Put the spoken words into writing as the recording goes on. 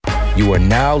You are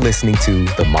now listening to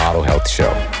The Model Health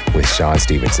Show with Sean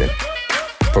Stevenson.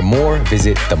 For more,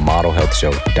 visit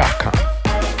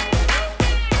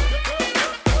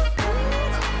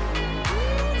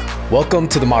themodelhealthshow.com. Welcome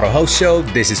to The Model Health Show.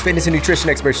 This is fitness and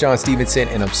nutrition expert Sean Stevenson,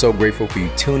 and I'm so grateful for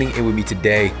you tuning in with me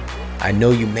today. I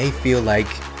know you may feel like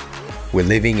we're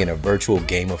living in a virtual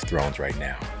Game of Thrones right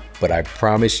now, but I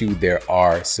promise you there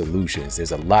are solutions.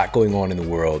 There's a lot going on in the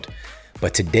world.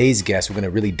 But today's guest, we're going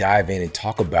to really dive in and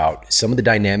talk about some of the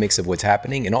dynamics of what's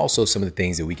happening and also some of the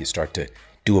things that we can start to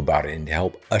do about it and to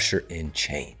help usher in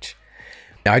change.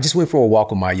 Now, I just went for a walk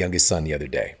with my youngest son the other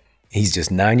day. He's just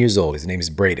 9 years old. His name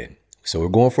is Braden. So we're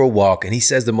going for a walk and he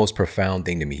says the most profound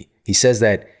thing to me. He says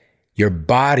that your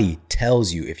body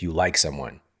tells you if you like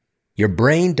someone. Your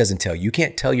brain doesn't tell you. You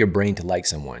can't tell your brain to like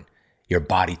someone. Your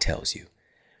body tells you.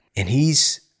 And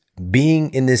he's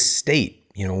being in this state.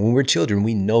 You know, when we're children,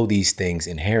 we know these things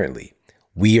inherently.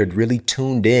 We are really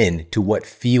tuned in to what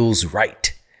feels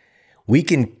right. We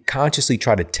can consciously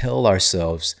try to tell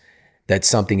ourselves that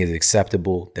something is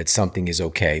acceptable, that something is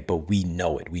okay, but we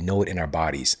know it. We know it in our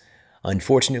bodies.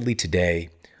 Unfortunately, today,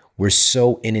 we're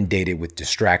so inundated with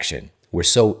distraction. We're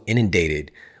so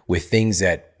inundated with things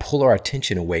that pull our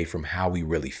attention away from how we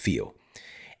really feel.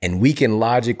 And we can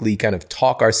logically kind of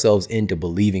talk ourselves into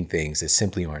believing things that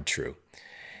simply aren't true.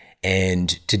 And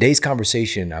today's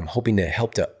conversation, I'm hoping to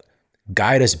help to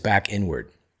guide us back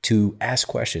inward, to ask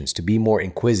questions, to be more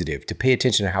inquisitive, to pay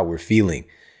attention to how we're feeling,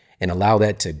 and allow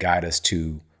that to guide us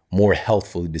to more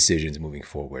healthful decisions moving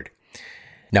forward.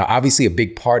 Now, obviously, a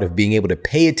big part of being able to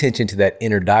pay attention to that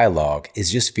inner dialogue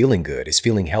is just feeling good, is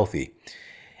feeling healthy.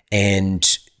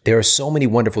 And there are so many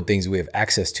wonderful things we have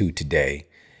access to today.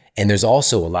 And there's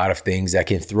also a lot of things that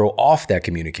can throw off that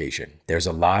communication. There's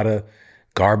a lot of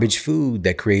garbage food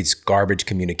that creates garbage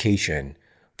communication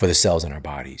for the cells in our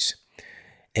bodies.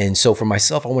 And so for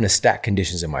myself, I want to stack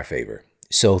conditions in my favor.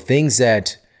 So things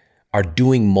that are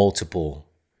doing multiple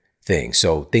things.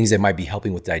 So things that might be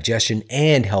helping with digestion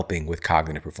and helping with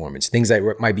cognitive performance. Things that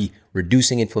might be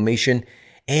reducing inflammation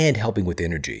and helping with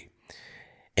energy.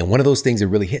 And one of those things that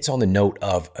really hits on the note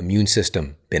of immune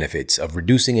system benefits, of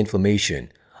reducing inflammation,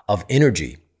 of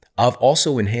energy, of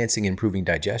also enhancing and improving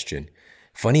digestion.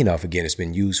 Funny enough, again, it's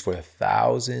been used for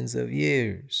thousands of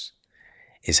years,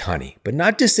 is honey. But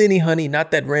not just any honey,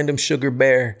 not that random sugar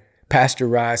bear,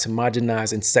 pasteurized,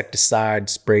 homogenized, insecticide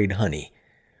sprayed honey.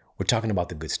 We're talking about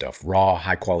the good stuff, raw,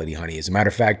 high quality honey. As a matter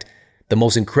of fact, the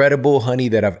most incredible honey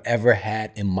that I've ever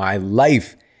had in my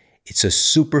life. It's a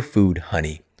superfood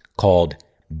honey called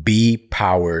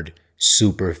bee-powered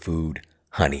superfood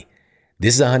honey.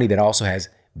 This is a honey that also has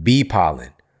bee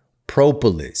pollen,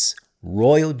 propolis,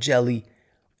 royal jelly,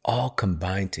 all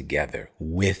combined together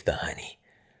with the honey.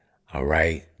 All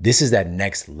right. This is that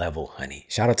next level honey.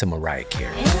 Shout out to Mariah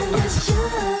Carey.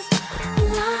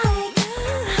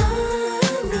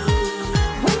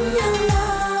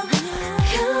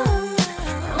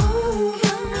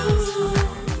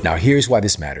 Now, here's why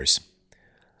this matters.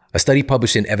 A study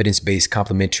published in Evidence-Based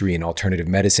Complementary and Alternative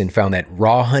Medicine found that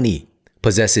raw honey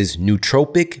possesses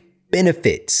nootropic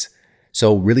benefits.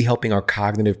 So really helping our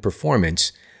cognitive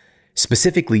performance,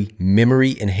 specifically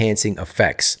memory-enhancing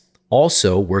effects,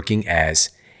 also working as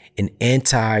an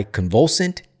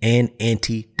anticonvulsant and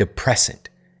antidepressant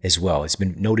as well. It's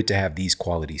been noted to have these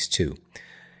qualities too.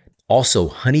 Also,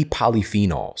 honey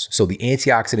polyphenols. So the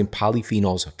antioxidant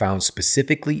polyphenols found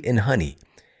specifically in honey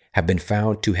have been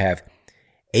found to have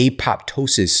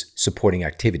apoptosis supporting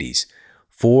activities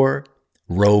for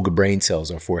rogue brain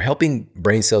cells, or for helping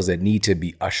brain cells that need to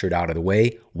be ushered out of the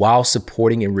way while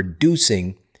supporting and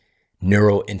reducing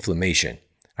neuroinflammation.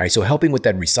 All right, so helping with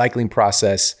that recycling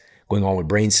process going on with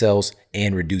brain cells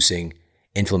and reducing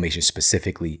inflammation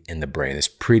specifically in the brain. It's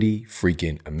pretty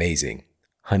freaking amazing.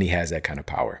 Honey has that kind of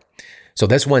power. So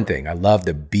that's one thing. I love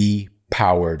the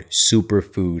bee-powered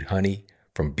superfood honey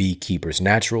from Beekeepers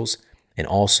Naturals. And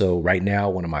also right now,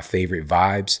 one of my favorite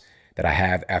vibes that I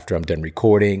have after I'm done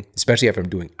recording, especially after I'm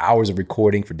doing hours of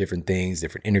recording for different things,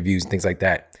 different interviews and things like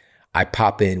that, I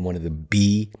pop in one of the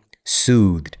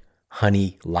bee-soothed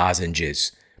honey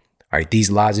lozenges. All right,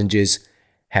 these lozenges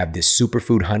have this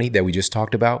superfood honey that we just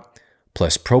talked about,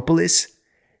 plus propolis,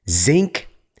 zinc,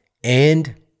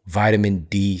 and vitamin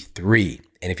D3.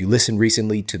 And if you listened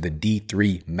recently to the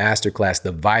D3 masterclass,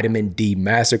 the vitamin D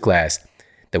masterclass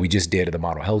that we just did at the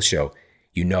Model Health Show,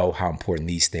 you know how important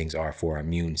these things are for our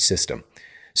immune system.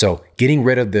 So getting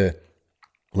rid of the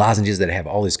lozenges that have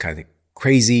all this kind of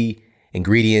crazy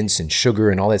ingredients and sugar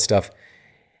and all that stuff,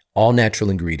 all natural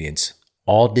ingredients,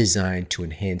 all designed to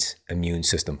enhance immune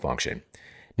system function.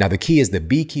 Now, the key is the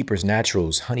Beekeepers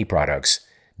Naturals honey products.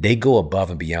 They go above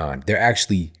and beyond. They're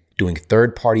actually doing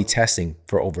third-party testing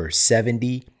for over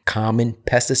 70 common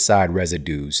pesticide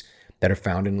residues that are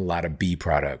found in a lot of bee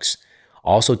products.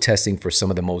 Also testing for some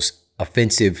of the most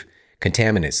offensive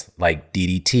contaminants like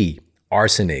DDT,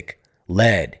 arsenic,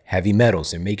 lead, heavy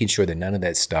metals, and making sure that none of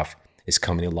that stuff is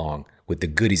coming along with the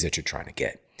goodies that you're trying to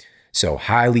get. So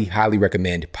highly, highly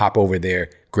recommend pop over there,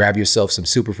 grab yourself some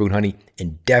superfood honey,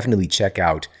 and definitely check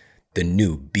out the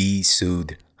new Bee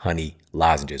Soothed Honey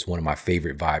Lozenges, one of my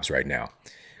favorite vibes right now.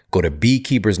 Go to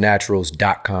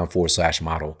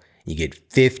beekeepersnaturals.com/model. You get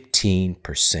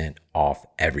 15% off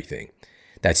everything.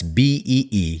 That's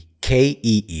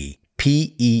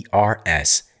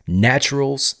BEEKEEPERS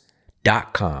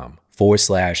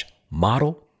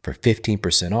naturals.com/model for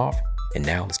 15% off. And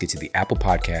now let's get to the Apple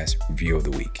Podcast Review of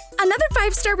the Week. Another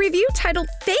 5-star review titled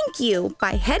Thank You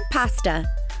by Head Pasta.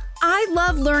 I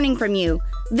love learning from you.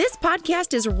 This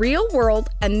podcast is real-world,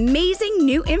 amazing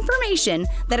new information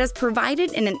that is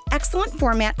provided in an excellent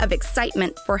format of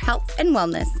excitement for health and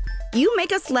wellness. You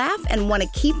make us laugh and want to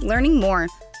keep learning more.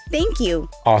 Thank you.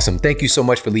 Awesome. Thank you so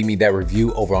much for leaving me that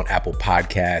review over on Apple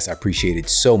Podcasts. I appreciate it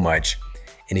so much.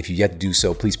 And if you've yet to do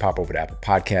so, please pop over to Apple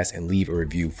Podcasts and leave a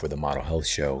review for the Model Health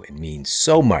Show. It means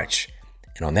so much.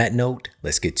 And on that note,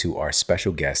 let's get to our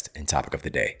special guest and topic of the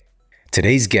day.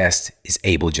 Today's guest is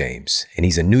Abel James, and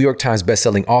he's a New York Times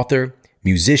bestselling author,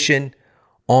 musician,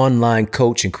 online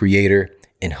coach and creator,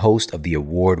 and host of the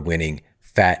award-winning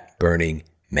Fat Burning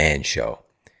Man Show.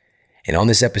 And on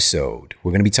this episode,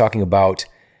 we're going to be talking about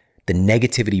the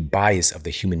negativity bias of the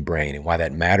human brain and why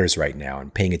that matters right now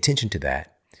and paying attention to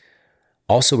that.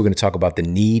 Also, we're going to talk about the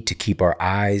need to keep our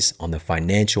eyes on the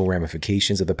financial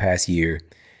ramifications of the past year,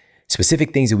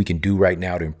 specific things that we can do right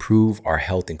now to improve our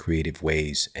health in creative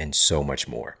ways, and so much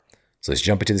more. So let's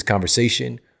jump into this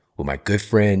conversation with my good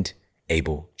friend,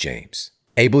 Abel James.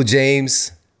 Abel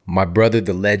James, my brother,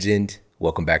 the legend,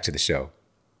 welcome back to the show.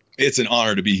 It's an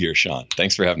honor to be here, Sean.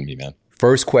 Thanks for having me, man.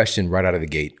 First question right out of the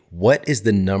gate. What is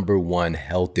the number one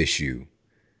health issue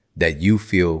that you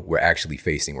feel we're actually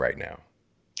facing right now?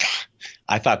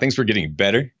 I thought things were getting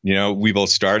better. You know, we both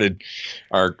started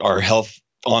our health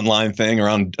online thing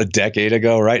around a decade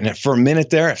ago, right? And for a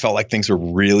minute there, it felt like things were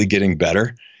really getting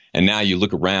better. And now you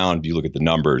look around, you look at the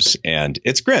numbers, and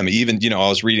it's grim. Even, I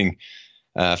was reading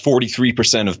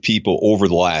 43% of people over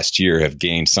the last year have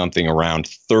gained something around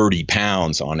 30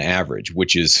 pounds on average,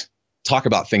 which is, talk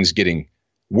about things getting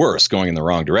worse, going in the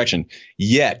wrong direction.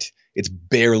 Yet it's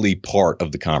barely part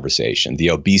of the conversation. The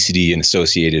obesity and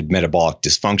associated metabolic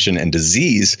dysfunction and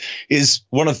disease is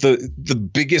one of the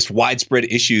biggest widespread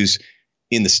issues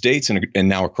in the States and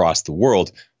now across the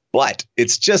world. But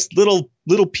it's just little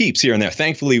peeps here and there.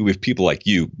 Thankfully, we have people like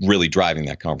you really driving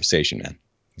that conversation, man.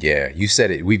 Yeah, you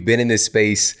said it. We've been in this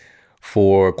space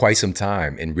for quite some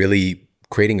time and really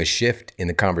creating a shift in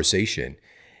the conversation.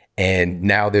 And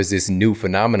now there's this new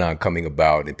phenomenon coming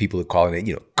about, and people are calling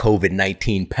it,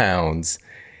 COVID-19 pounds,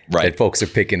 right, that folks are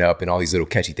picking up and all these little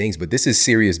catchy things. But this is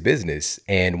serious business.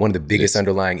 And one of the biggest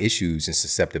underlying issues in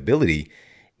susceptibility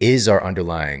is our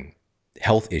underlying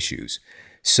health issues.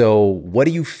 So what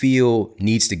do you feel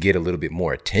needs to get a little bit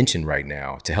more attention right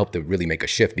now to help to really make a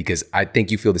shift? Because I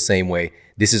think you feel the same way.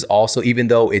 This is also, even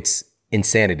though it's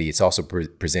insanity, it's also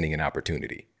presenting an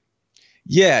opportunity.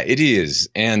 Yeah, it is.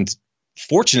 And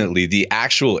fortunately, the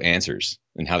actual answers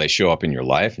and how they show up in your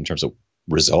life in terms of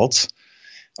results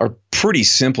are pretty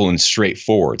simple and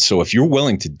straightforward. So if you're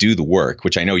willing to do the work,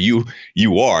 which I know you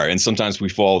are, and sometimes we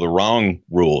follow the wrong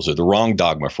rules or the wrong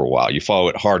dogma for a while, you follow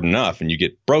it hard enough and you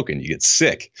get broken, you get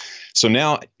sick. So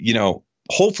now,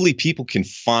 hopefully people can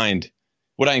find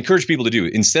what I encourage people to do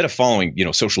instead of following,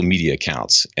 social media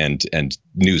accounts and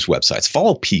news websites.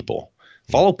 Follow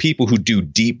people who do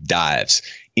deep dives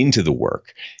into the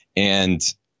work, and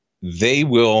they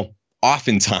will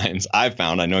oftentimes, I've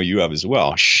found, I know you have as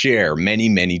well, share many,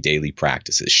 many daily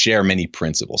practices, share many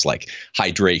principles like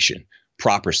hydration,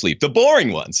 proper sleep, the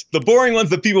boring ones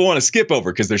that people want to skip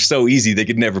over because they're so easy they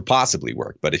could never possibly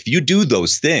work. But if you do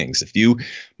those things, if you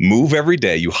move every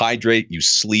day, you hydrate, you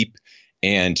sleep,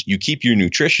 and you keep your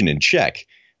nutrition in check,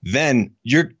 then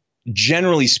you're,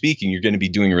 generally speaking, you're going to be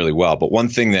doing really well. But one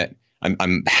thing that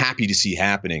I'm happy to see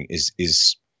happening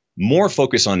is more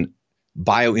focus on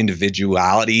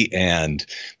bioindividuality and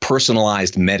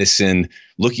personalized medicine,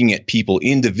 looking at people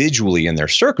individually and their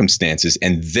circumstances,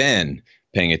 and then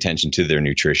paying attention to their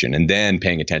nutrition and then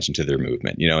paying attention to their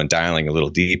movement, and dialing a little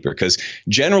deeper, because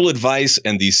general advice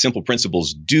and these simple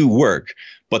principles do work,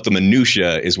 but the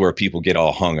minutia is where people get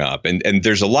all hung up. And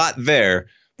there's a lot there,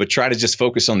 but try to just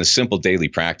focus on the simple daily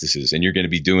practices and you're going to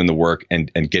be doing the work and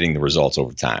getting the results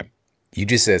over time. You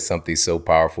just said something so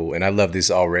powerful, and I love this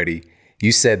already.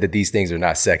 You said that these things are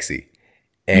not sexy.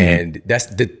 And that's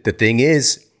the thing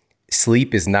is,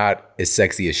 sleep is not as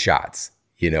sexy as shots.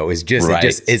 You know, it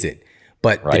just isn't.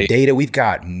 But the data, we've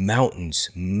got mountains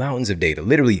of data,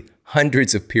 literally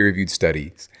hundreds of peer-reviewed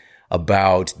studies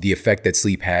about the effect that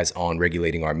sleep has on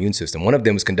regulating our immune system. One of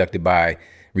them was conducted by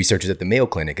researchers at the Mayo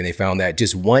Clinic, and they found that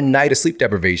just one night of sleep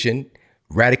deprivation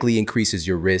radically increases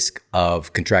your risk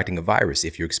of contracting a virus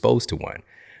if you're exposed to one,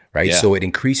 right? Yeah. So it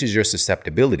increases your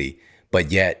susceptibility.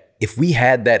 But yet, if we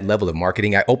had that level of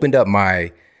marketing, I opened up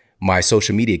my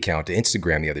social media account to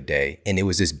Instagram the other day, and it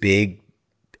was this big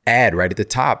ad right at the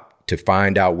top to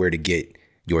find out where to get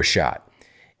your shot.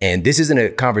 And this isn't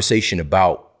a conversation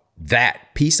about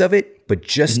that piece of it, but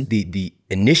just the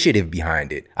initiative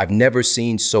behind it. I've never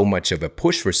seen so much of a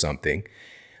push for something,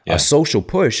 a social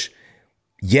push,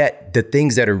 yet the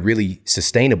things that are really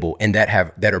sustainable and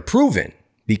that are proven,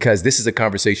 because this is a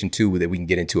conversation too that we can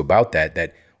get into about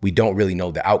that we don't really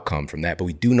know the outcome from that, but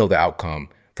we do know the outcome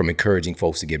from encouraging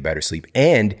folks to get better sleep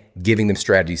and giving them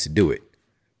strategies to do it.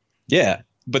 Yeah,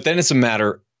 but then it's a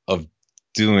matter of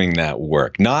doing that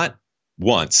work, not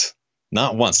once.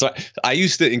 So I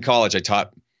used to, in college, I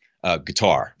taught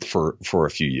guitar for a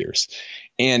few years,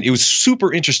 and it was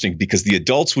super interesting because the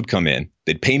adults would come in,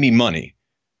 they'd pay me money,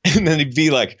 and then they'd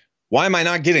be like, why am I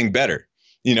not getting better?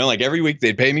 You know, like every week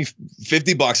they'd pay me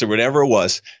 $50 or whatever it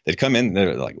was. They'd come in and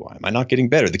they're like, why am I not getting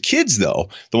better? The kids, though,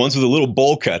 the ones with the little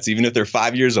bowl cuts, even if they're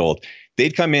 5 years old,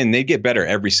 they'd come in, they'd get better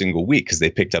every single week because they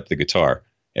picked up the guitar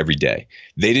every day.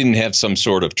 They didn't have some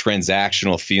sort of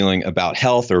transactional feeling about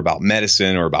health or about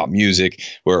medicine or about music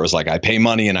where it was like, I pay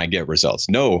money and I get results.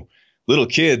 No, little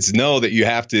kids know that you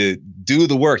have to do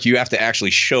the work. You have to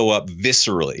actually show up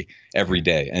viscerally every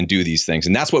day and do these things.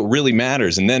 And that's what really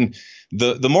matters. And then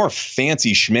the more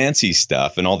fancy schmancy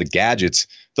stuff and all the gadgets,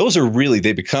 those are really,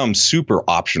 they become super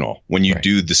optional when you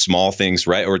do the small things,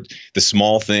 right? Or the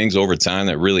small things over time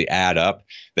that really add up,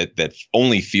 that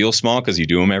only feel small because you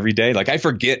do them every day. Like I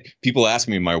forget, people ask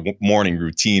me my morning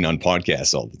routine on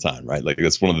podcasts all the time, right? Like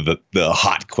that's one of the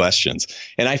hot questions.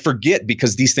 And I forget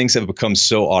because these things have become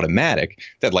so automatic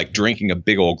that like drinking a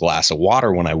big old glass of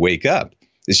water when I wake up,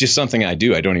 it's just something I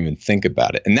do. I don't even think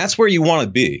about it. And that's where you want to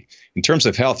be. In terms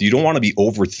of health, you don't want to be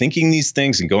overthinking these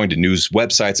things and going to news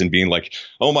websites and being like,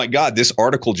 oh my God, this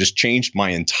article just changed my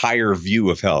entire view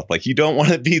of health. Like you don't want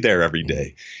to be there every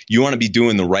day. You want to be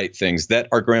doing the right things that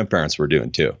our grandparents were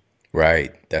doing too.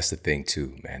 Right. That's the thing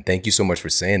too, man. Thank you so much for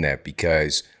saying that,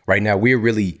 because right now we're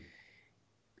really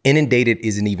inundated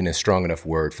isn't even a strong enough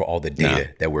word for all the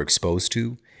data that we're exposed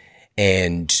to.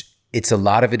 And it's a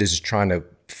lot of it is trying to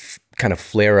kind of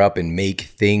flare up and make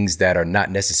things that are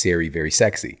not necessary very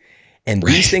sexy. And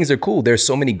these things are cool. There's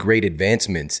so many great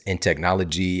advancements in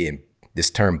technology and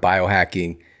this term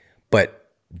biohacking,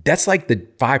 but that's like the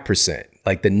 5%,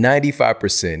 like the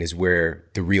 95% is where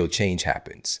the real change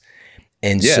happens.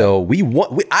 And so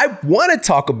I want to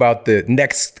talk about the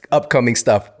next upcoming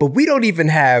stuff, but we don't even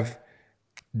have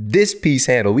this piece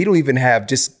handled. We don't even have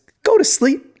just go to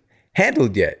sleep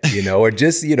handled yet, or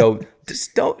just,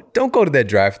 just don't go to that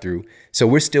drive-through. So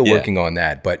we're still working on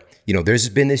that. But, there's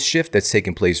been this shift that's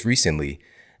taken place recently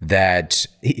that,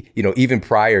 even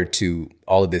prior to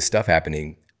all of this stuff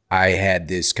happening, I had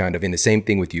this kind of in the same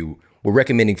thing with you. We're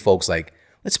recommending folks like,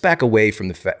 let's back away from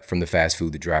the fast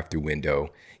food, the drive-through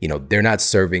window. They're not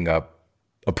serving up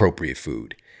appropriate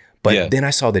food. But then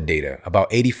I saw the data. About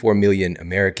 84 million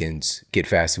Americans get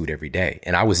fast food every day.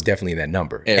 And I was definitely in that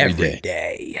number every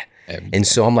day. And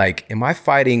so I'm like, am I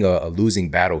fighting a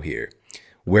losing battle here?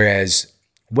 Whereas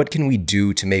what can we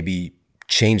do to maybe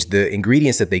change the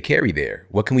ingredients that they carry there?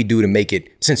 What can we do to make it,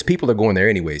 since people are going there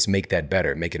anyways, make that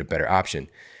better, make it a better option?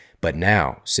 But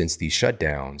now, since these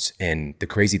shutdowns and the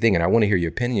crazy thing, and I want to hear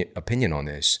your opinion on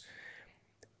this,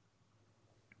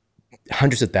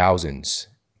 hundreds of thousands,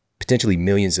 potentially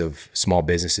millions of small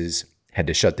businesses had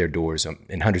to shut their doors,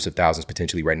 and hundreds of thousands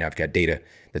potentially right now have got data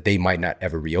that they might not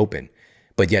ever reopen.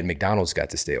 But yet McDonald's got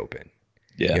to stay open.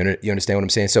 Yeah. You understand what I'm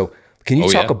saying? So can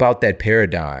you talk about that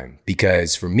paradigm?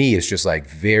 Because for me, it's just like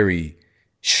very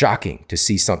shocking to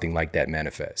see something like that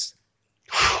manifest.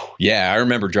 Yeah, I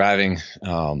remember driving,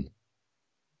 in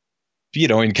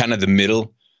kind of the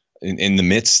middle, in the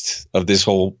midst of this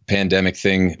whole pandemic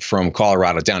thing, from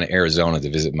Colorado down to Arizona to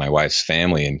visit my wife's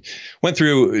family, and went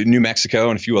through New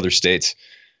Mexico and a few other states,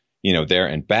 there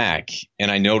and back. And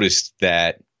I noticed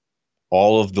that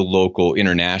all of the local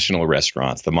international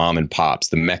restaurants, the mom and pops,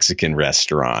 the Mexican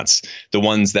restaurants, the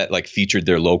ones that like featured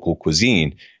their local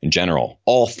cuisine in general,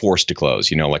 all forced to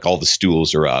close, like all the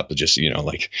stools are up, just,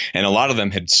 and a lot of them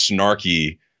had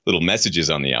snarky little messages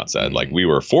on the outside. Like we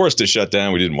were forced to shut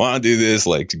down. We didn't want to do this,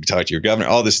 like to talk to your governor,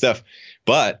 all this stuff.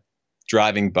 But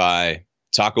driving by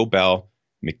Taco Bell,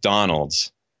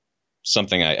 McDonald's,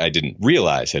 something I didn't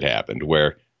realize had happened,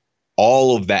 where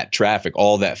all of that traffic,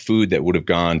 all that food that would have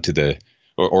gone to the,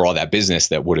 or all that business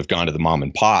that would have gone to the mom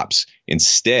and pops,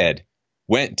 instead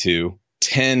went to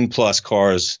 10 plus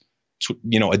cars,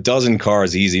 a dozen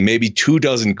cars easy, maybe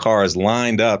 24 cars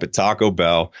lined up at Taco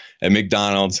Bell, at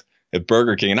McDonald's, at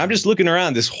Burger King. And I'm just looking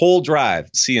around this whole drive,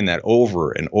 seeing that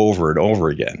over and over and over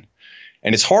again.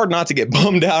 And it's hard not to get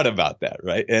bummed out about that,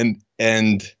 right?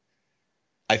 And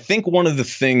I think one of the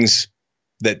things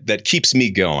that keeps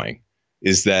me going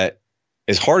is that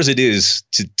as hard as it is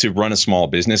to run a small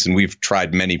business, and we've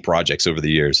tried many projects over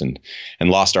the years and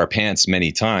lost our pants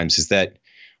many times, is that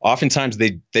oftentimes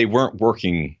they weren't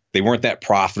working, they weren't that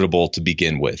profitable to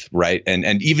begin with, right?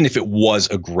 And even if it was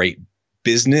a great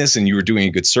business and you were doing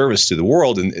a good service to the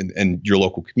world and your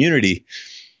local community,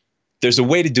 there's a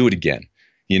way to do it again.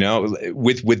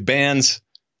 With bands,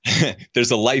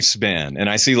 there's a lifespan. And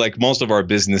I see like most of our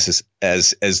businesses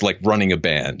as like running a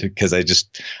band, because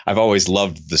I've always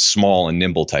loved the small and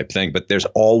nimble type thing, but there's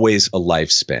always a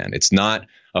lifespan. It's not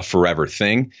a forever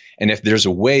thing. And if there's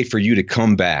a way for you to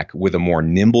come back with a more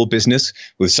nimble business,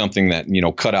 with something that,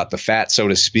 cut out the fat, so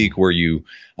to speak, where you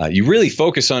really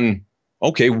focus on,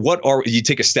 okay, you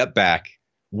take a step back.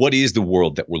 What is the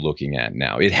world that we're looking at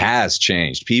now? It has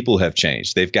changed. People have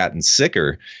changed. They've gotten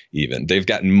sicker even. They've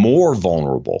gotten more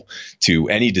vulnerable to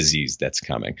any disease that's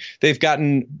coming. They've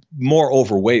gotten more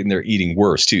overweight and they're eating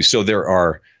worse too. So there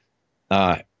are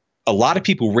a lot of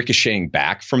people ricocheting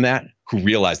back from that who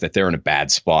realize that they're in a bad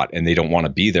spot and they don't want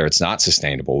to be there. It's not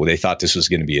sustainable. They thought this was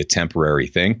going to be a temporary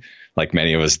thing, like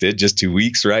many of us did, just 2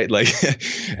 weeks, right?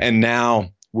 And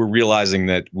now we're realizing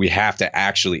that we have to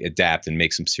actually adapt and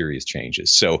make some serious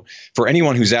changes. So for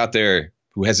anyone who's out there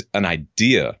who has an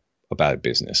idea about a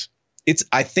business,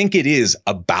 I think it is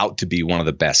about to be one of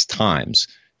the best times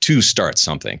to start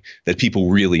something that people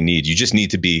really need. You just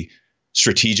need to be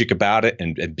strategic about it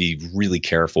and be really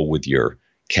careful with your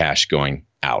cash going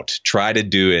out. Try to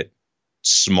do it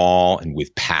small and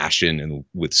with passion and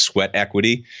with sweat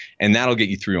equity, and that'll get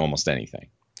you through almost anything.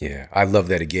 Yeah, I love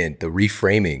that. Again, the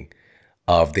reframing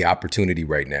of the opportunity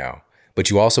right now. But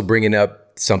you also bringing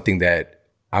up something that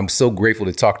I'm so grateful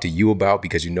to talk to you about,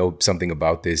 because you know something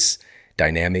about this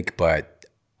dynamic, but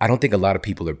I don't think a lot of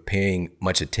people are paying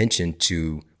much attention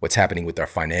to what's happening with our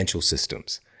financial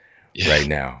systems right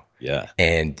now. Yeah.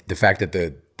 And the fact that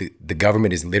the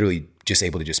government is literally just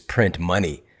able to just print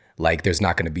money, like there's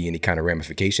not going to be any kind of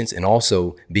ramifications, and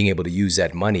also being able to use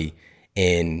that money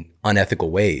in unethical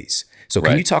ways. So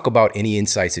can you talk about any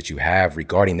insights that you have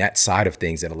regarding that side of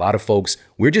things, that a lot of folks,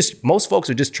 most folks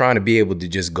are just trying to be able to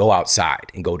just go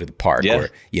outside and go to the park or,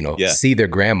 see their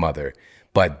grandmother.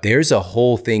 But there's a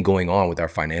whole thing going on with our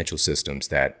financial systems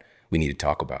that we need to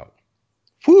talk about.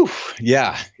 Whew.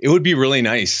 Yeah. It would be really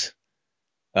nice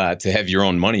to have your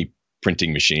own money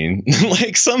printing machine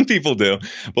like some people do.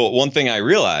 But one thing I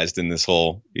realized in this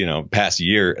whole, past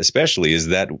year, especially, is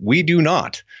that we do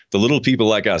not. The little people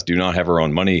like us do not have our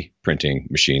own money printing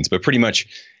machines, but pretty much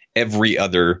every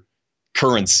other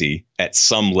currency at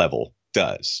some level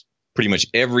does. Pretty much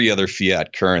every other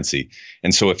fiat currency.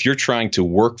 And so if you're trying to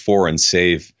work for and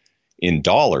save in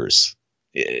dollars,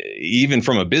 even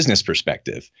from a business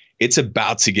perspective, it's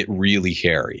about to get really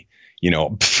hairy.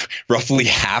 Roughly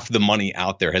half the money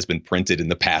out there has been printed in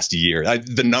the past year.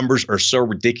 The numbers are so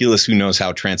ridiculous. Who knows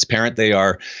how transparent they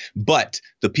are? But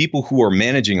the people who are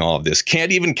managing all of this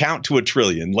can't even count to 1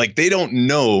 trillion. Like, they don't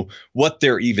know what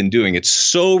they're even doing. It's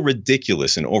so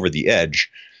ridiculous and over the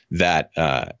edge that,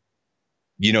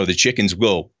 the chickens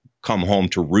will come home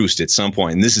to roost at some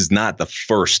point. And this is not the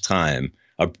first time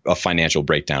a financial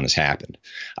breakdown has happened.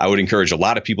 I would encourage a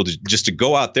lot of people to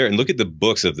go out there and look at the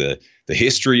books of the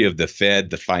history of the Fed,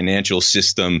 the financial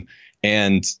system,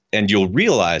 and you'll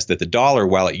realize that the dollar,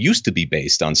 while it used to be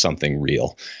based on something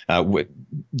real,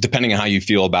 depending on how you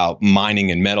feel about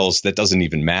mining and metals, that doesn't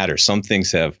even matter. Some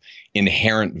things have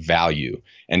inherent value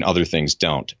and other things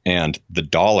don't. And the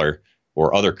dollar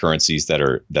or other currencies that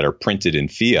are printed in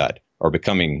fiat are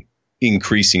becoming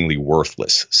increasingly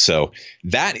worthless. So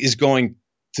that is going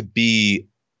to be,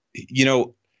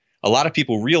 a lot of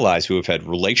people realize, who have had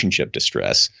relationship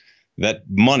distress, that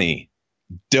money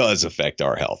does affect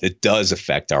our health. It does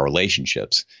affect our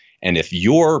relationships. And if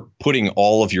you're putting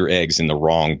all of your eggs in the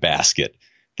wrong basket,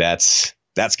 that's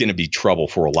going to be trouble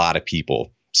for a lot of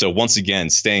people. So once again,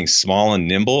 staying small and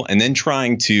nimble, and then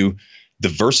trying to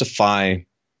diversify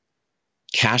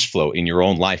cash flow in your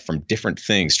own life from different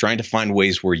things, trying to find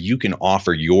ways where you can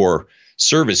offer your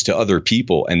service to other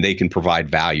people, and they can provide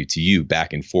value to you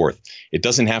back and forth. It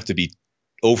doesn't have to be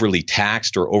overly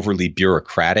taxed or overly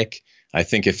bureaucratic. I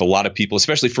think if a lot of people,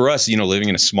 especially for us, living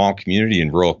in a small community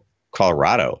in rural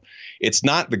Colorado, it's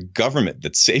not the government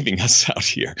that's saving us out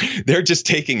here. They're just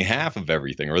taking half of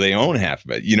everything, or they own half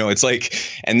of it. It's like,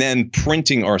 and then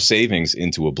printing our savings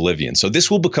into oblivion. So this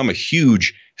will become a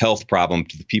huge health problem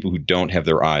to the people who don't have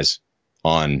their eyes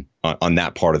on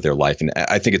that part of their life. And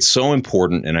I think it's so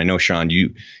important. And I know, Sean,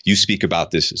 you speak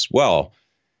about this as well,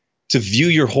 to view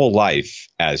your whole life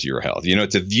as your health,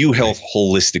 to view health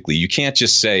holistically. You can't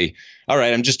just say, all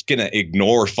right, I'm just going to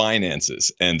ignore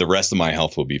finances and the rest of my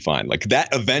health will be fine. Like, that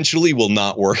eventually will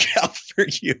not work out for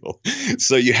you.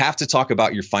 So you have to talk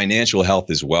about your financial health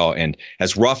as well. And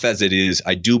as rough as it is,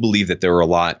 I do believe that there are a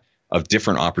lot of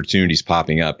different opportunities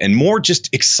popping up and more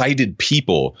just excited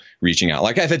people reaching out.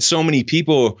 Like, I've had so many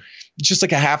people, just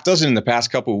like a half dozen in the past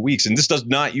couple of weeks. And this does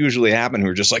not usually happen. Who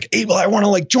are just like, Abel, I want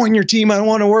to join your team. I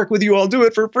want to work with you. I'll do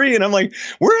it for free. And I'm like,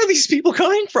 where are these people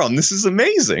coming from? This is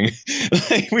amazing.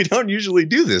 We don't usually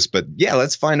do this, but yeah,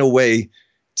 let's find a way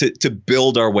to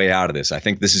build our way out of this. I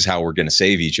think this is how we're going to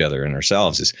save each other and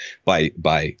ourselves, is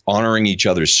by honoring each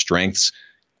other's strengths,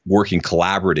 working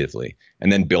collaboratively,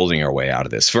 and then building our way out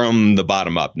of this from the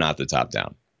bottom up, not the top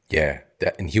down. Yeah.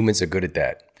 And humans are good at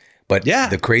that. But yeah,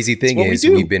 the crazy thing is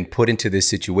we've been put into this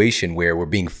situation where we're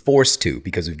being forced to,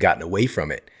 because we've gotten away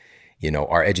from it.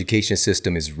 Our education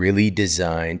system is really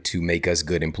designed to make us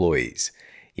good employees,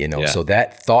 so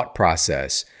that thought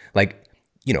process,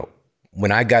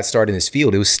 when I got started in this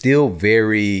field, it was still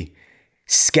very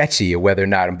sketchy of whether or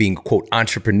not I'm being, quote,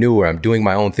 entrepreneur. I'm doing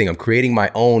my own thing. I'm creating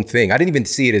my own thing. I didn't even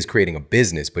see it as creating a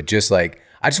business, but just I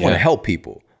just want to help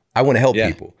people. I want to help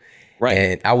people. Right.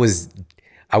 And I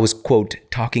was, quote,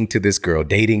 talking to this girl,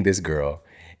 dating this girl.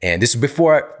 And this was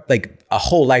before, a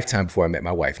whole lifetime before I met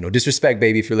my wife. No disrespect,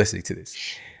 baby, if you're listening to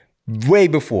this. Way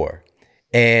before.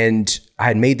 And I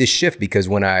had made this shift because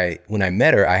when I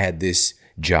met her, I had this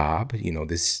job,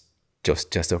 this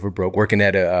just over broke, working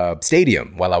at a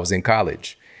stadium while I was in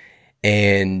college.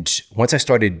 And once I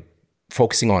started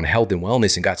focusing on health and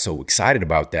wellness and got so excited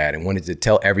about that and wanted to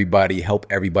tell everybody, help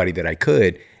everybody that I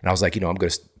could. And I was like, I'm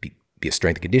going to be a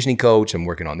strength and conditioning coach. I'm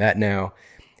working on that now.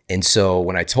 And so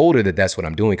when I told her that that's what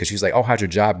I'm doing, because she was like, oh, how's your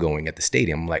job going at the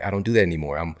stadium? I'm like, I don't do that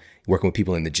anymore. I'm working with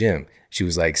people in the gym. She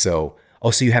was like, so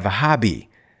you have a hobby,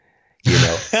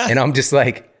 and I'm just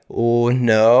like, oh,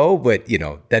 no. But,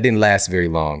 that didn't last very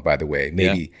long, by the way.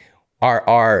 Maybe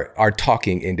our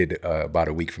talking ended about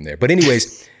a week from there. But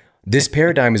anyways, this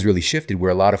paradigm has really shifted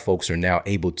where a lot of folks are now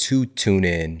able to tune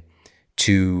in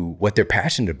to what they're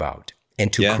passionate about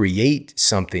and to create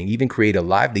something, even create a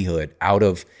livelihood out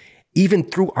of, even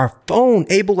through our phone.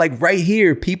 Abel, right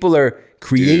here, people are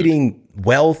creating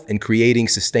wealth and creating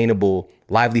sustainable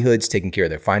livelihoods, taking care of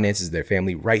their finances, their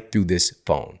family, right through this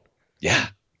phone. Yeah.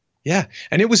 Yeah.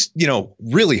 And it was,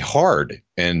 really hard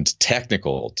and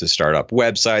technical to start up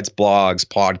websites, blogs,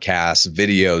 podcasts,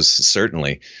 videos,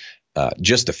 certainly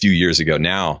just a few years ago.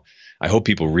 Now, I hope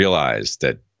people realize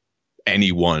that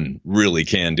anyone really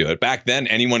can do it. Back then,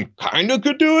 anyone kind of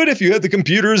could do it if you had the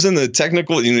computers and the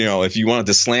technical, if you wanted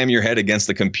to slam your head against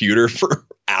the computer for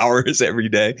hours every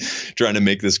day trying to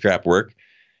make this crap work,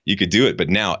 you could do it. But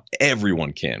now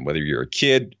everyone can, whether you're a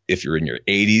kid, if you're in your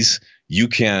 80s, you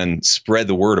can spread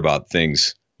the word about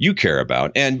things you care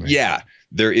about. And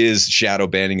there is shadow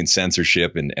banning and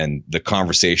censorship, and the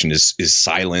conversation is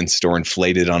silenced or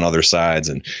inflated on other sides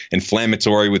and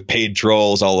inflammatory with paid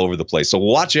trolls all over the place. So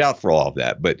watch out for all of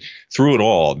that. But through it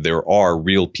all, there are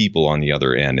real people on the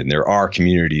other end, and there are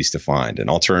communities to find and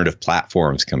alternative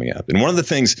platforms coming up. And one of the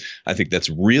things I think that's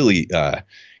really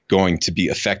going to be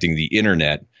affecting the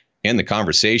internet and the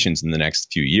conversations in the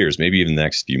next few years, maybe even the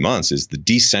next few months, is the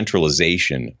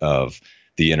decentralization of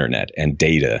the internet and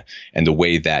data and the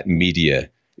way that media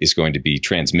is going to be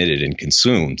transmitted and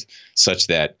consumed, such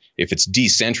that if it's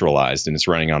decentralized and it's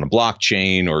running on a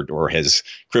blockchain or has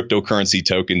cryptocurrency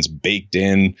tokens baked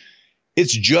in,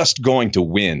 it's just going to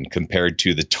win compared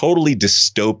to the totally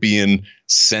dystopian,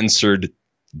 censored,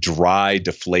 dry,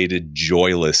 deflated,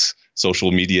 joyless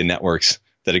social media networks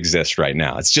that exist right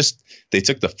now. It's just, they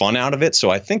took the fun out of it. So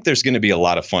I think there's going to be a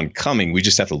lot of fun coming. We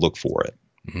just have to look for it.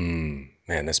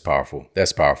 Man, that's powerful.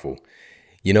 That's powerful.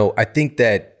 I think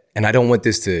that, and I don't want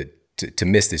this to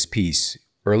miss this piece.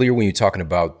 Earlier, when you're talking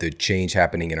about the change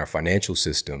happening in our financial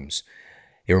systems,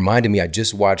 it reminded me, I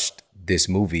just watched this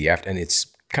movie and it's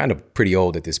kind of pretty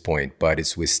old at this point, but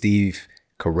it's with Steve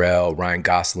Carell, Ryan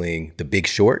Gosling, The Big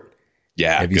Short.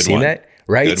 Yeah. Have you seen that?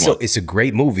 Right. So it's a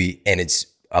great movie, and it's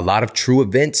a lot of true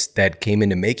events that came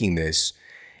into making this.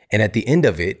 And at the end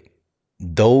of it,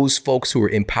 those folks who were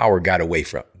in power got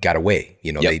away.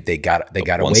 You know, Yep. they got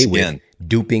Once away with again.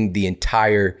 duping the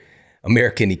entire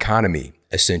American economy,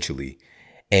 essentially.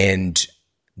 And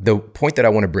the point that I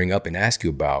want to bring up and ask you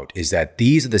about is that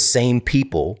these are the same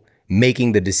people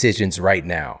making the decisions right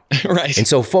now. Right. And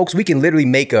so, folks, we can literally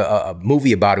make a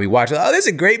movie about it. We watch, oh, this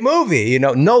is a great movie. You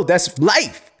know, no, that's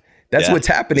life. That's Yeah. what's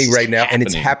happening It's right now. And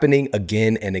it's happening. happening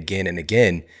again and again and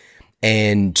again.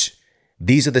 And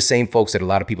these are the same folks that a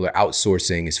lot of people are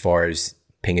outsourcing as far as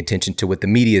paying attention to what the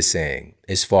media is saying,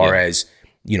 as far as,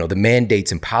 you know, the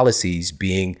mandates and policies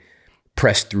being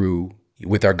pressed through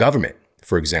with our government,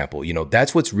 for example. You know,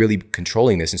 that's what's really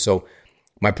controlling this. And so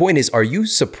my point is, are you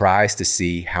surprised to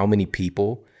see how many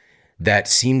people that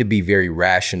seem to be very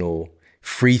rational,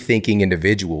 free-thinking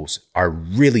individuals are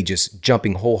really just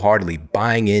jumping wholeheartedly,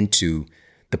 buying into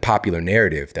the popular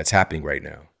narrative that's happening right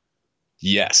now?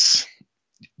 Yes.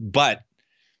 But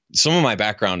some of my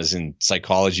background is in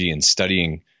psychology and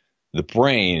studying the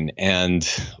brain. And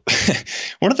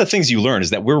one of the things you learn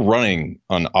is that we're running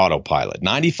on autopilot.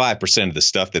 95% of the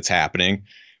stuff that's happening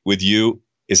with you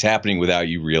is happening without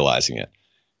you realizing it.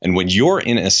 And when you're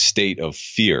in a state of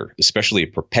fear, especially a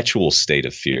perpetual state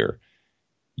of fear,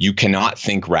 you cannot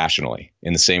think rationally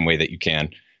in the same way that you can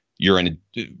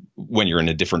when you're in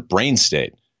a different brain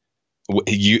state.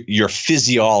 Your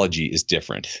physiology is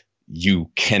different.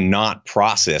 You cannot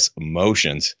process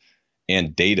emotions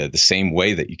and data the same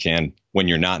way that you can when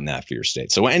you're not in that fear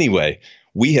state. So anyway,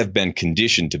 we have been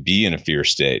conditioned to be in a fear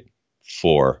state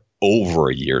for over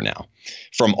a year now,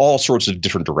 from all sorts of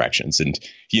different directions. And,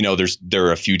 you know, there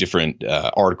are a few different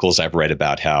articles I've read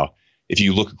about how if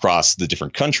you look across the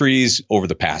different countries over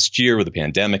the past year with the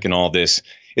pandemic and all this,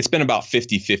 it's been about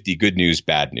 50-50 good news,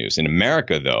 bad news. In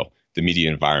America, though, the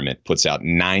media environment puts out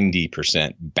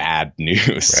 90% bad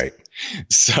news. Right.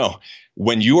 So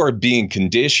when you are being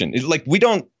conditioned, like we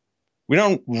don't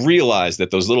realize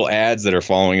that those little ads that are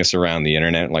following us around the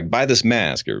internet, like buy this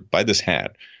mask or buy this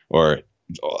hat, or,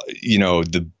 you know,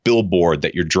 the billboard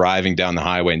that you're driving down the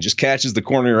highway and just catches the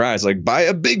corner of your eyes, like buy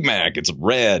a Big Mac, it's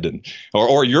red, and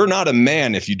or you're not a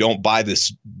man if you don't buy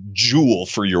this jewel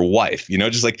for your wife. You know,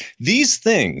 just like these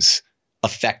things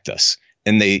affect us,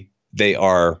 and they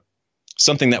are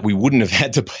something that we wouldn't have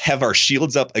had to have our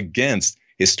shields up against,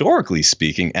 historically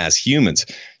speaking, as humans.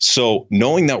 So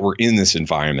knowing that we're in this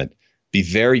environment, be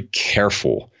very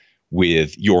careful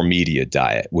with your media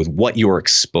diet, with what you're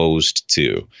exposed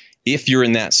to. If you're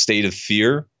in that state of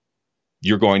fear,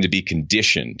 you're going to be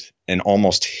conditioned and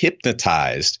almost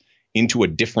hypnotized into a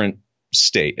different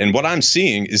state. And what I'm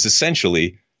seeing is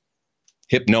essentially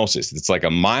hypnosis. It's like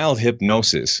a mild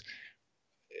hypnosis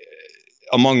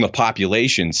among the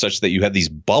population, such that you have these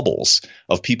bubbles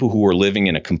of people who are living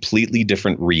in a completely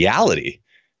different reality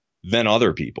than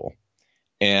other people.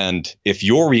 And if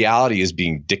your reality is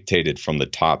being dictated from the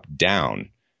top down,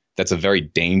 that's a very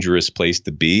dangerous place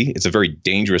to be. It's a very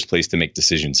dangerous place to make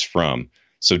decisions from.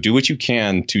 So do what you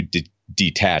can to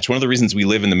detach. One of the reasons we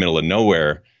live in the middle of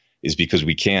nowhere is because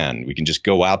we can just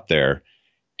go out there,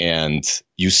 and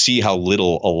you see how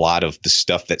little a lot of the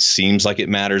stuff that seems like it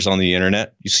matters on the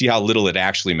internet, you see how little it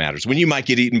actually matters. When you might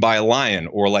get eaten by a lion,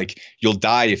 or like you'll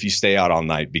die if you stay out all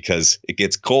night because it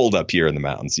gets cold up here in the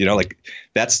mountains. You know, like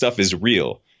that stuff is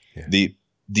real. Yeah.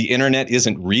 The internet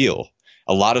isn't real.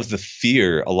 A lot of the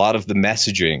fear, a lot of the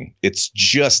messaging, it's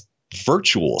just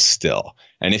virtual still.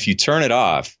 And if you turn it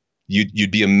off,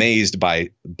 you'd be amazed by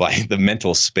the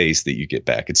mental space that you get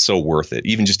back. It's so worth it.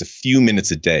 Even just a few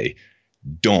minutes a day.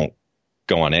 Don't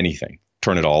go on anything.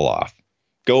 Turn it all off.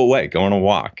 Go away. Go on a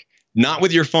walk. Not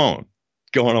with your phone.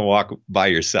 Go on a walk by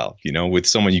yourself, you know, with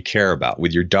someone you care about,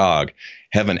 with your dog.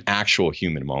 Have an actual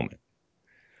human moment.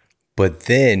 But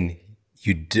then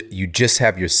you just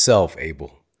have yourself,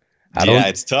 Abel.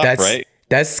 It's tough, right?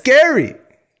 That's scary.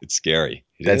 It's scary.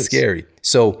 That's scary.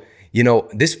 So, you know,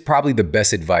 this is probably the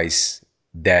best advice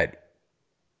that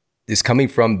is coming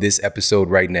from this episode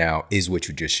right now is what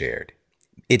you just shared.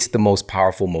 It's the most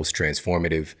powerful, most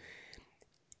transformative.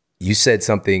 You said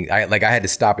something, I had to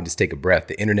stop and just take a breath.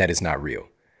 The internet is not real.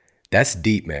 That's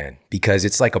deep, man, because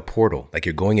it's like a portal. Like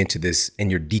you're going into this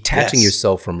and you're detaching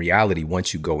yourself from reality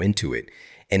once you go into it.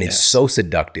 And it's so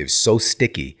seductive, so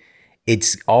sticky.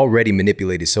 It's already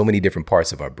manipulated so many different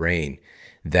parts of our brain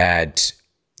that,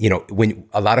 you know, when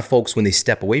a lot of folks, when they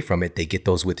step away from it, they get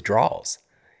those withdrawals.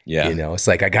 Yeah. You know, it's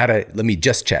like, let me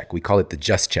just check. We call it the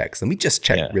just checks. Let me just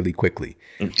check really quickly.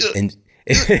 And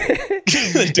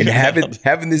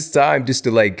having this time just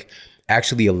to like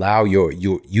actually allow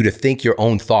you to think your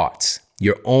own thoughts,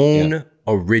 your own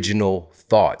original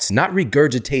thoughts, not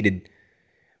regurgitated.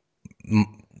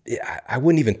 I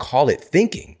wouldn't even call it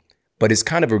thinking, but it's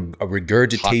kind of a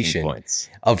regurgitation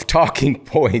of talking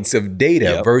points of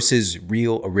data versus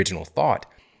real original thought.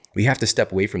 We have to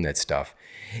step away from that stuff.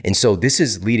 And so this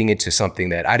is leading into something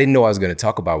that I didn't know I was going to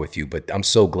talk about with you, but I'm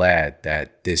so glad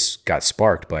that this got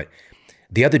sparked. But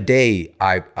the other day,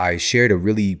 I shared a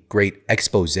really great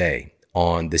expose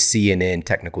on the CNN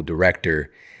technical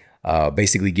director,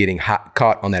 basically getting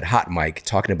caught on that hot mic,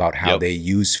 talking about how they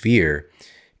use fear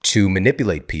to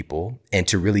manipulate people and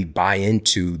to really buy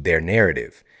into their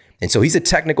narrative. And so he's a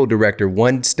technical director,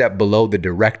 one step below the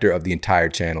director of the entire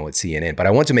channel at CNN. But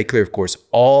I want to make clear, of course,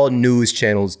 all news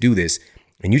channels do this.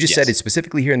 And you just said it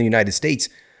specifically here in the United States.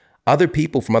 Other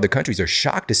people from other countries are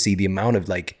shocked to see the amount of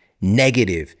like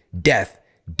negative, death,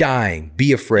 dying,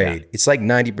 be afraid. It's like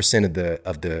 90%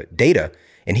 of the data.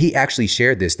 And he actually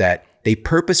shared this, that they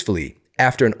purposefully,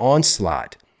 after an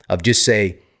onslaught of just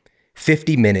say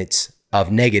 50 minutes of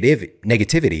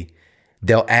negativity,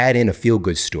 they'll add in a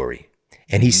feel-good story.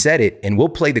 And he said it, and we'll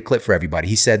play the clip for everybody.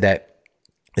 He said that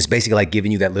it's basically like giving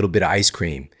you that little bit of ice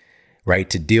cream, right,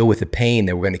 to deal with the pain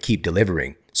that we're going to keep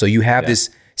delivering. So you have this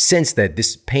sense that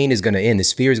this pain is going to end,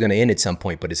 this fear is going to end at some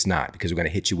point, but it's not, because we're going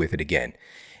to hit you with it again.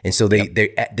 And so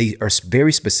they are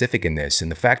very specific in this.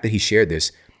 And the fact that he shared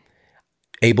this,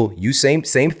 Abel, you same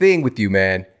thing with you,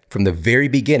 man. From the very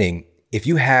beginning, if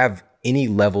you have any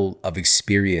level of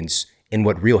experience in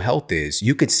what real health is,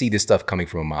 you could see this stuff coming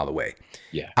from a mile away.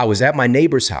 Yeah. I was at my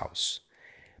neighbor's house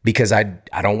because I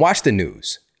don't watch the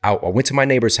news. I went to my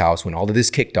neighbor's house when all of this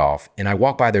kicked off, and I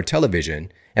walked by their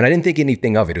television and I didn't think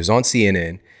anything of it. It was on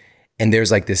CNN and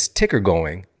there's like this ticker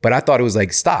going, but I thought it was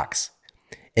like stocks.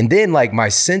 And then like my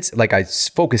sense, like I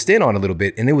focused in on a little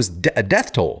bit, and it was a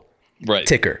death toll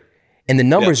ticker. And the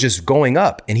numbers just going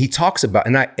up. And he talks about,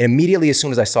 and I immediately, as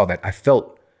soon as I saw that, I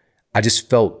just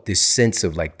felt this sense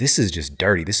of like, this is just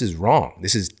dirty. This is wrong.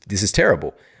 This is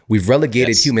terrible. We've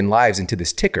relegated human lives into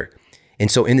this ticker. And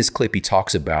so in this clip, he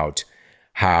talks about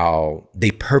how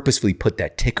they purposefully put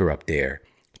that ticker up there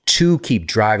to keep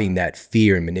driving that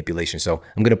fear and manipulation. So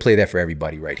I'm going to play that for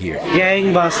everybody right here.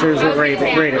 Gangbusters of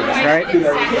ratings, right?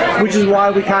 Which is why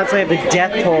we constantly have the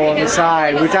death toll on the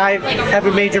side, which I have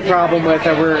a major problem with,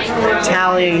 that we're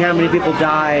tallying how many people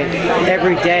die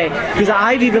every day. Because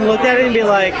I've even looked at it and be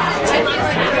like,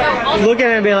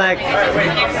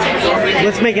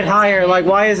 let's make it higher. Like,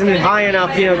 why isn't it high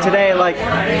enough, today? Like,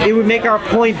 it would make our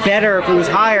point better if it was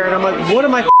higher. And I'm like, what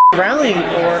am I rallying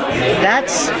for?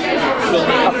 That's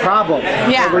a problem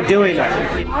that we're doing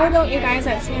that. Why don't you guys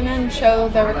at CNN show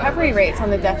the recovery rates on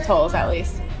the death tolls at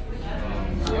least?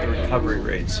 The recovery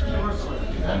rates.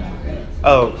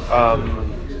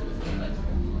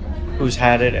 Who's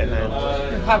had it and then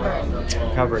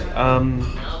recovered.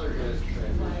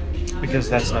 Because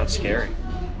that's not scary.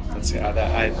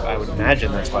 I would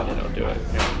imagine that's why they don't do it.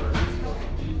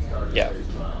 Yeah.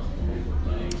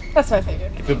 That's what I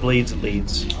figured. If it bleeds, it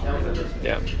leads.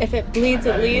 Yeah. If it bleeds,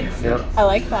 it leads. Yeah. I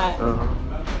like that.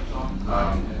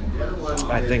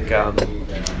 I think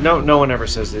no one ever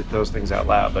says those things out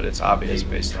loud, but it's obvious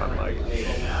based on like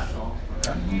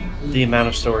the amount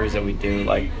of stories that we do.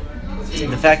 Like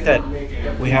the fact that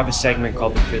we have a segment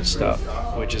called The Good Stuff,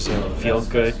 which is a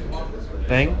feel-good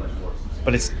thing,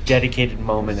 but it's a dedicated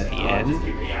moment at the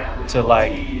end to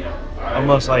like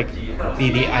almost like be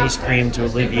the ice cream to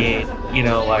alleviate,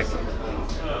 like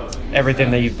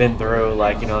everything that you've been through,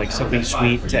 like, like something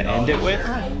sweet to end it with.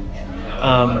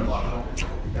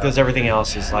 Because everything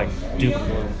else is like doom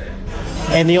and gloom.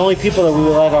 And the only people that we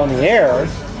let on the air,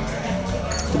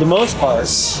 for the most part,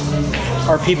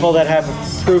 are people that have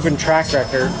a proven track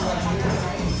record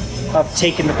of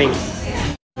taking the bait.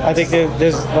 I think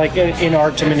there's like an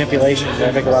art to manipulation.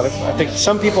 I think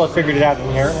some people have figured it out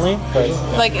inherently, but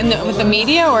like with the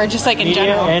media or just like in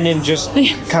general, and in just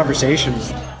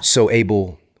conversations. So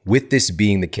Abel, with this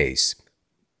being the case,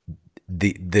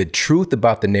 the truth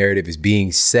about the narrative is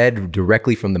being said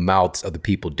directly from the mouths of the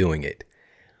people doing it.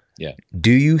 Yeah.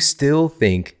 Do you still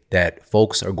think that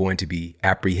folks are going to be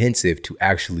apprehensive to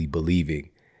actually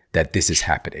believing that this is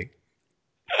happening?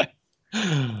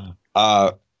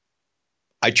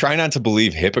 I try not to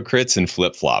believe hypocrites and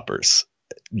flip-floppers,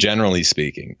 generally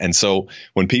speaking. And so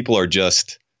when people are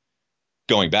just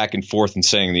going back and forth and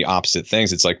saying the opposite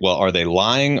things, it's like, well, are they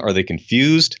lying? Are they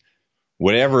confused?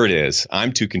 Whatever it is,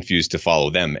 I'm too confused to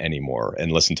follow them anymore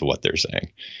and listen to what they're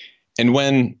saying. And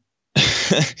when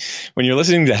when you're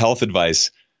listening to health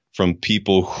advice from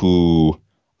people who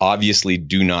obviously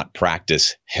do not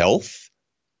practice health,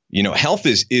 health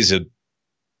is a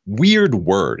weird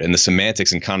word, and the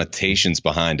semantics and connotations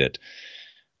behind it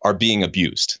are being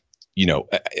abused,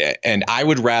 and I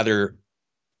would rather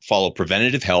follow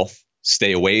preventative health,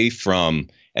 stay away from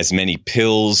as many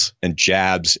pills and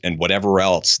jabs and whatever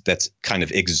else that's kind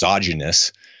of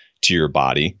exogenous to your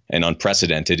body and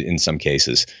unprecedented in some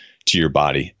cases to your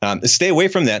body. Stay away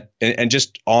from that and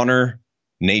just honor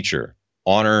nature,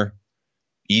 honor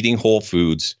eating whole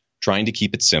foods, trying to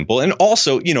keep it simple, and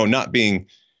also, not being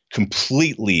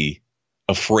completely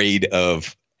afraid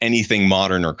of anything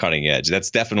modern or cutting edge.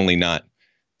 That's definitely not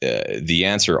the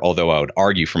answer, although I would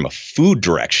argue from a food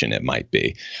direction it might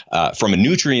be. From a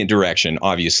nutrient direction,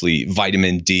 obviously,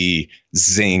 vitamin D,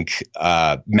 zinc,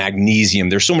 magnesium.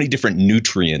 There's so many different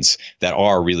nutrients that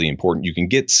are really important. You can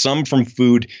get some from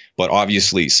food, but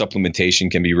obviously supplementation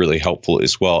can be really helpful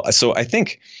as well. So I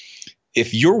think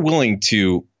if you're willing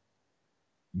to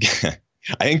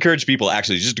I encourage people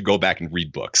actually just to go back and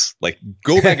read books. Like,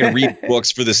 go back and read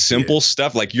books for the simple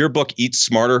stuff. Like your book, Eat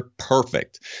Smarter,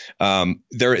 perfect.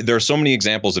 There are so many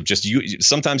examples of just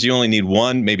sometimes you only need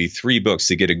one, maybe 3 books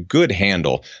to get a good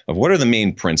handle of what are the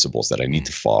main principles that I need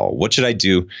to follow. What should I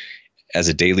do as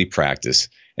a daily practice?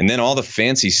 And then all the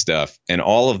fancy stuff and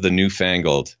all of the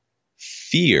newfangled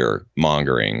fear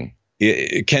mongering,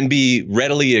 it can be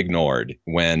readily ignored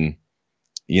when,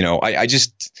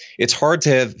 it's hard to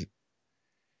have.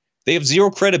 They have zero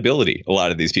credibility, a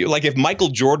lot of these people. Like if Michael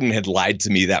Jordan had lied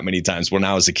to me that many times when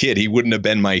I was a kid, he wouldn't have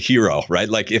been my hero, right?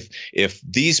 Like if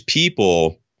these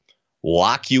people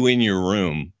lock you in your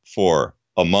room for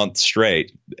a month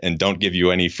straight and don't give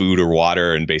you any food or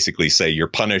water and basically say you're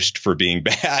punished for being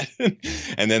bad,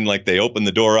 and then like they open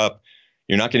the door up,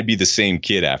 you're not going to be the same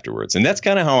kid afterwards. And that's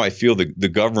kind of how I feel the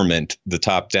government, the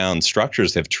top-down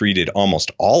structures have treated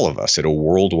almost all of us at a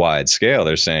worldwide scale.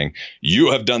 They're saying,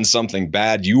 you have done something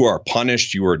bad. You are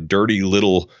punished. You are dirty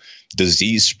little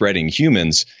disease-spreading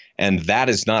humans. And that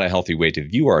is not a healthy way to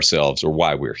view ourselves or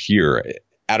why we're here.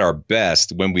 At our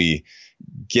best, when we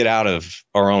get out of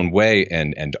our own way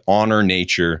and honor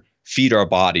nature, feed our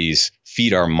bodies,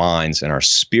 feed our minds and our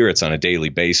spirits on a daily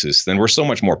basis, then we're so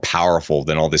much more powerful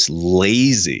than all this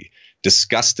lazy,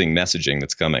 disgusting messaging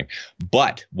that's coming.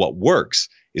 But what works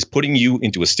is putting you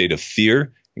into a state of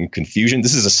fear and confusion.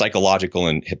 This is a psychological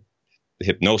and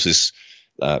hypnosis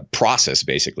process,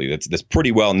 basically, that's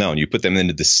pretty well known. You put them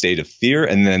into the state of fear,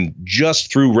 and then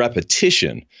just through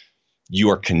repetition, you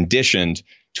are conditioned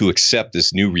to accept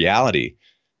this new reality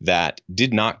that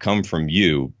did not come from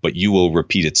you, but you will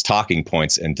repeat its talking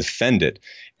points and defend it.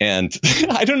 And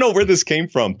I don't know where this came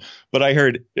from, but I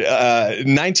heard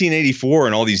 1984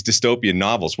 and all these dystopian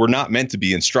novels were not meant to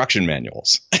be instruction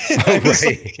manuals. Right.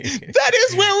 That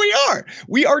is where we are.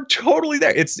 We are totally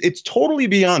there. It's totally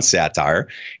beyond satire.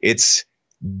 It's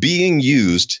being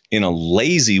used in a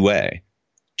lazy way,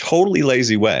 totally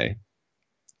lazy way,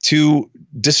 to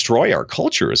destroy our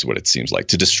culture is what it seems like,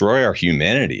 to destroy our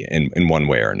humanity in one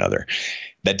way or another.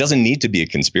 That doesn't need to be a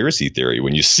conspiracy theory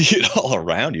when you see it all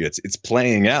around you. It's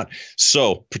playing out.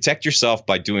 So protect yourself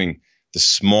by doing the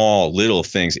small little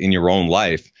things in your own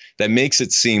life that makes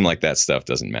it seem like that stuff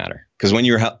doesn't matter. Because when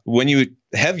you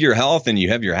have your health and you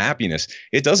have your happiness,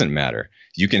 it doesn't matter.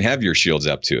 You can have your shields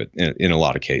up to it in a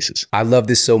lot of cases. I love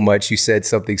this so much. You said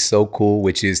something so cool,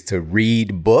 which is to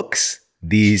read books.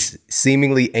 These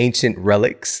seemingly ancient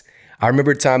relics. I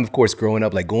remember a time, of course, growing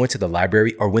up, like going to the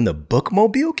library or when the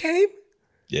bookmobile came.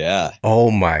 Yeah. Oh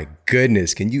my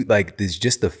goodness. Can you there's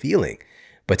just the feeling.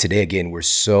 But today, again, we're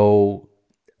so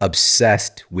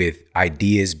obsessed with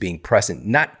ideas being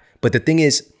present. But the thing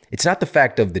is, it's not the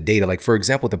fact of the data. Like, for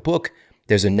example, the book,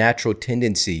 there's a natural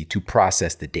tendency to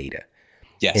process the data.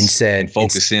 Yes. And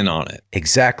focus in on it.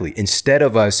 Exactly. Instead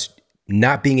of us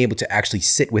not being able to actually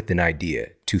sit with an idea,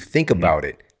 to think about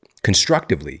it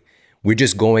constructively, we're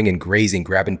just going and grazing,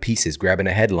 grabbing pieces, grabbing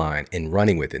a headline and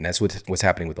running with it. And that's what's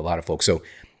happening with a lot of folks. So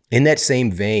in that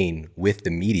same vein with the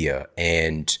media,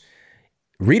 and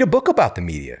read a book about the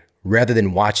media rather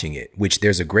than watching it, which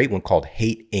there's a great one called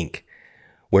Hate Inc.,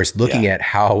 where it's looking at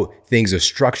how things are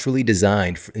structurally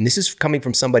designed. And this is coming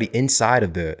from somebody inside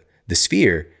of the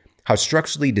sphere, how it's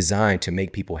structurally designed to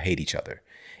make people hate each other.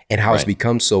 And how it's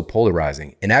become so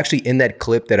polarizing. And actually in that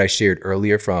clip that I shared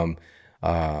earlier from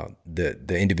the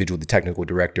individual, the technical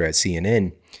director at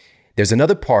CNN, there's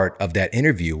another part of that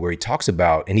interview where he talks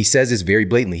about, and he says this very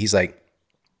blatantly, he's like,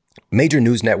 major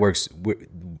news networks,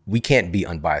 we can't be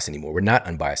unbiased anymore. We're not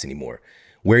unbiased anymore.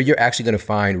 Where you're actually going to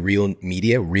find real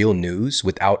media, real news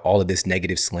without all of this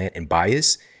negative slant and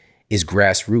bias is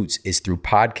grassroots, is through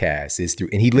podcasts,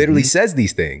 and he literally says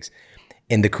these things.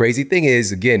 And the crazy thing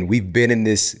is, again, we've been in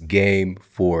this game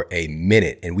for a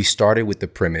minute, and we started with the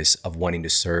premise of wanting to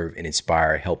serve and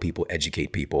inspire, help people,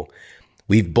 educate people.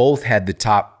 We've both had the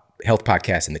top health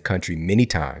podcast in the country many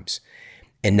times.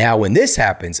 And now when this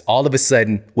happens, all of a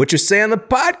sudden, what you're saying on the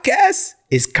podcast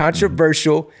It's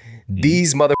controversial.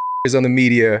 These motherfuckers on the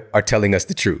media are telling us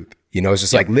the truth. You know, it's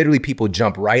just like literally people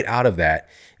jump right out of that.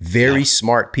 Very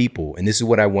smart people. And this is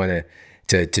what I want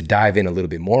to dive in a little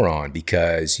bit more on,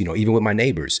 because, you know, even with my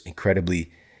neighbors,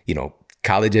 incredibly, you know,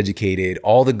 college educated,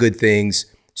 all the good things.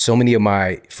 So many of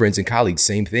my friends and colleagues,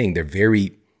 same thing. They're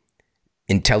very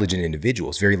intelligent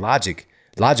individuals, very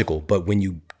logical. But when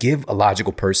you give a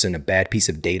logical person a bad piece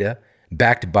of data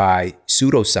backed by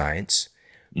pseudoscience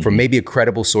from maybe a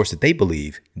credible source that they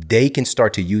believe, they can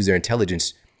start to use their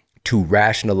intelligence to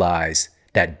rationalize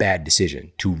that bad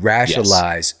decision, to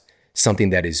rationalize something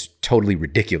that is totally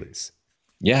ridiculous.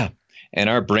 Yeah. And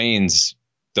our brains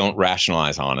don't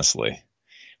rationalize, honestly.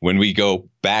 When we go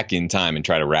back in time and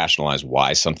try to rationalize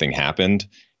why something happened,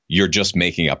 you're just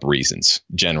making up reasons,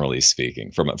 generally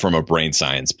speaking, from a brain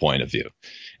science point of view.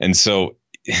 And so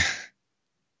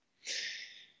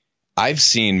I've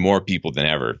seen more people than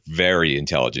ever, very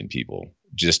intelligent people,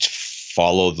 just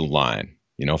follow the line,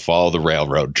 you know, follow the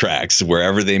railroad tracks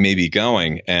wherever they may be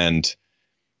going. And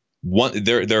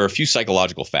there are a few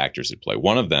psychological factors at play.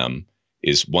 One of them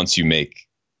is once you make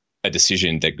a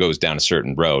decision that goes down a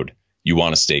certain road, you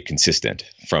want to stay consistent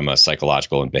from a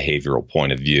psychological and behavioral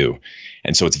point of view.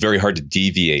 And so it's very hard to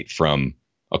deviate from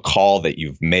a call that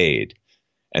you've made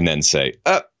and then say,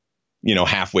 you know,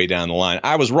 halfway down the line,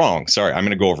 I was wrong. Sorry, I'm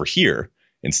going to go over here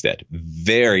instead.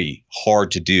 Very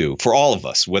hard to do for all of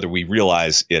us, whether we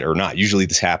realize it or not. Usually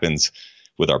this happens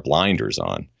with our blinders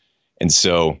on. And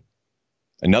so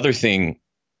another thing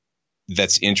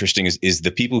that's interesting is the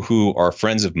people who are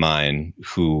friends of mine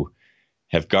who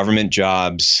have government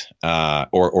jobs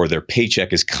or their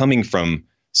paycheck is coming from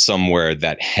somewhere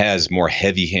that has more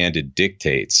heavy-handed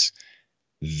dictates,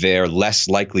 they're less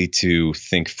likely to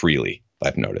think freely,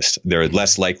 I've noticed. They're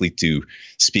less likely to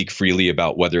speak freely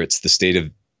about whether it's the state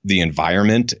of the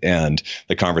environment and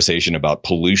the conversation about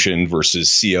pollution versus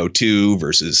CO2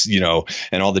 versus, you know,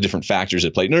 and all the different factors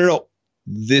at play. No.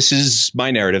 This is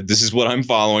my narrative. This is what I'm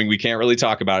following. We can't really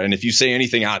talk about it. And if you say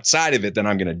anything outside of it, then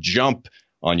I'm going to jump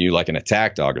on you like an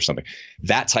attack dog or something.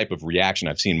 That type of reaction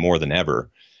I've seen more than ever.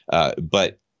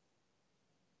 But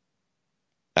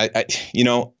I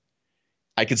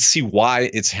could see why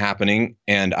it's happening,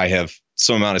 and I have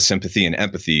some amount of sympathy and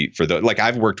empathy for like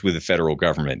I've worked with the federal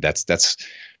government. That's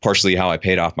partially how I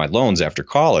paid off my loans after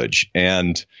college.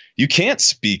 And you can't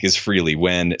speak as freely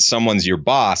when someone's your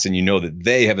boss and you know that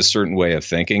they have a certain way of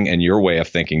thinking and your way of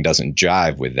thinking doesn't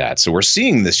jive with that. So we're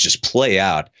seeing this just play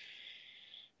out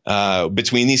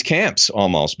between these camps,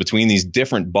 almost between these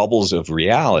different bubbles of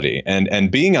reality. And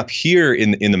being up here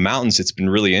in the mountains, it's been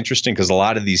really interesting because a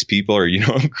lot of these people are, you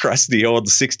know, crusty old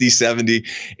 60, 70,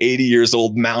 80 years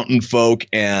old mountain folk,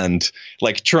 and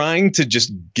like trying to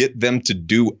just get them to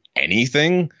do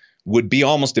anything would be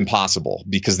almost impossible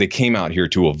because they came out here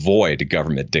to avoid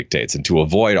government dictates and to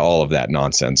avoid all of that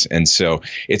nonsense. And so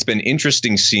it's been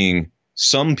interesting seeing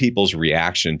some people's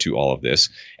reaction to all of this,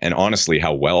 and honestly,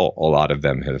 how well a lot of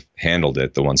them have handled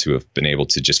it. The ones who have been able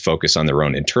to just focus on their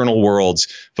own internal worlds,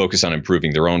 focus on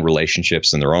improving their own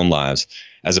relationships and their own lives,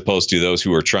 as opposed to those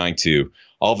who are trying to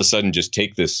all of a sudden just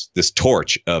take this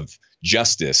torch of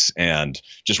justice and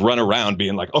just run around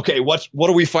being like, okay, what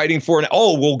are we fighting for? And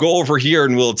we'll go over here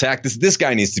and we'll attack this. This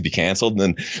guy needs to be canceled, and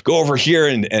then go over here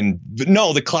and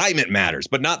no, the climate matters,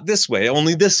 but not this way,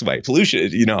 only this way, pollution,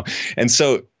 you know. And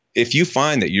so if you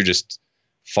find that you're just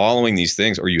following these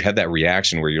things, or you have that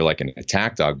reaction where you're like an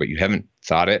attack dog, but you haven't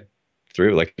thought it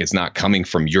through, like it's not coming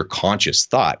from your conscious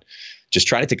thought, just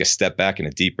try to take a step back and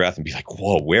a deep breath and be like,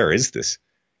 whoa, where is this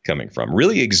coming from?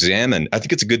 Really examine. I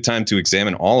think it's a good time to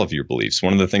examine all of your beliefs.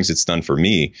 One of the things it's done for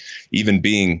me, even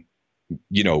being,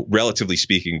 you know, relatively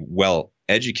speaking, well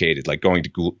educated, like going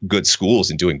to good schools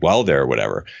and doing well there or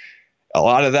whatever, a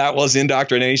lot of that was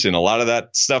indoctrination. A lot of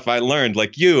that stuff I learned,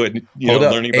 like you, and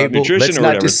learning about Abel, nutrition or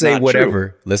whatever. Let's not just say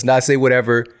whatever. Let's not say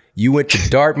whatever. You went to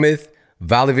Dartmouth,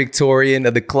 valedictorian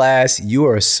of the class. You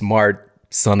are a smart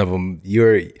son of them.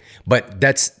 You're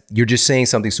just saying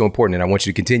something so important, and I want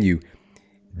you to continue.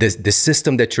 The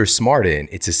system that you're smart in,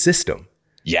 it's a system.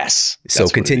 Yes. So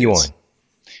continue on.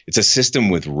 It's a system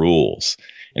with rules,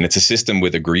 and it's a system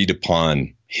with agreed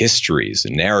upon histories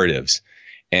and narratives.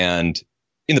 And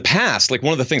in the past, like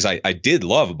one of the things I did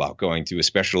love about going to,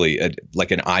 especially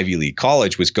like an Ivy League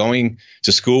college, was going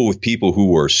to school with people who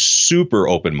were super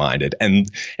open-minded and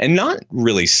not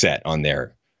really set on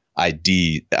their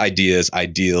ideas,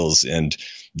 ideals, and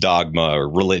dogma or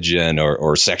religion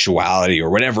or sexuality or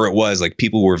whatever it was. Like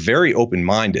people were very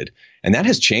open-minded, and that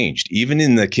has changed. Even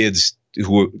in the kids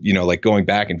who, you know, like going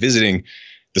back and visiting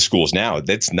the schools now,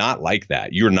 that's not like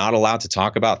that. You're not allowed to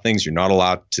talk about things. You're not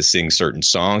allowed to sing certain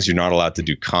songs. You're not allowed to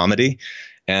do comedy.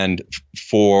 And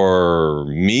for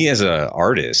me as an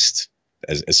artist,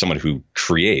 as someone who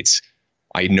creates,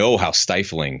 I know how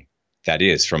stifling that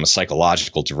is from a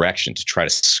psychological direction to try to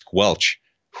squelch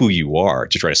who you are,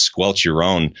 to try to squelch your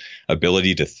own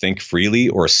ability to think freely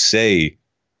or to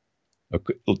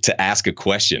ask a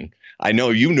question. I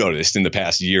know you noticed in the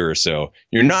past year or so,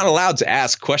 you're not allowed to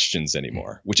ask questions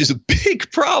anymore, which is a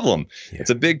big problem. Yeah.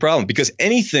 It's a big problem because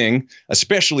anything,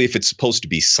 especially if it's supposed to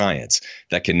be science,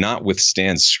 that cannot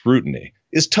withstand scrutiny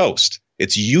is toast.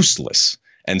 It's useless.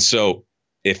 And so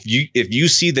if you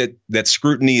see that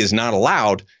scrutiny is not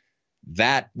allowed,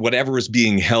 that whatever is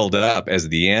being held up as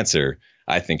the answer,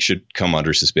 I think should come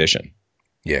under suspicion.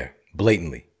 Yeah,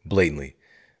 blatantly.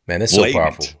 Man, that's so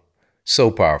powerful.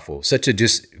 So powerful. Such a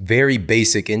just very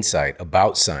basic insight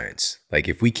about science. Like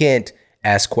if we can't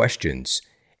ask questions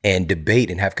and debate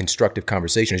and have constructive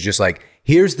conversations, just like,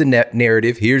 here's the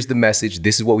narrative, here's the message,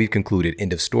 this is what we've concluded,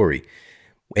 end of story.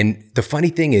 And the funny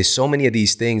thing is, so many of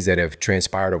these things that have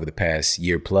transpired over the past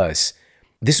year plus,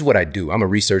 this is what I do. I'm a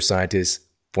research scientist,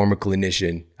 former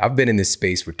clinician. I've been in this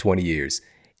space for 20 years.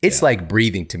 It's like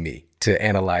breathing to me to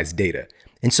analyze data.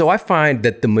 And so I find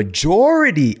that the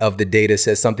majority of the data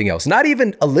says something else, not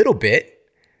even a little bit.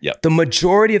 Yep. The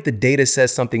majority of the data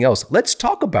says something else. Let's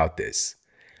talk about this.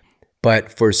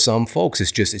 But for some folks,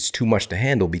 it's too much to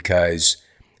handle because,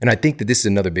 and I think that this is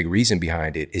another big reason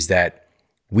behind it, is that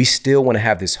we still want to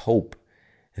have this hope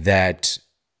that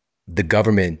the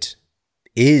government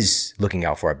is looking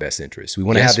out for our best interests. We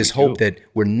want to have this hope that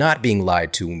we're not being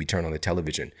lied to when we turn on the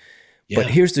television. Yeah. But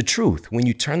here's the truth. When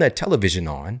you turn that television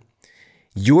on,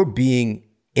 you're being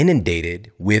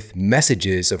inundated with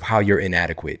messages of how you're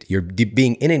inadequate. You're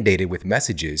being inundated with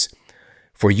messages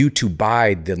for you to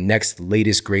buy the next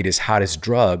latest, greatest, hottest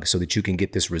drug so that you can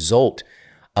get this result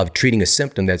of treating a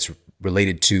symptom that's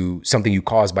related to something you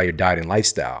caused by your diet and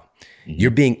lifestyle. Mm-hmm.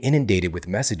 You're being inundated with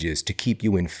messages to keep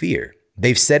you in fear.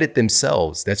 They've said it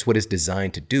themselves. That's what it's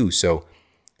designed to do. So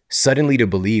suddenly to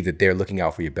believe that they're looking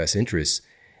out for your best interests,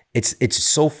 it's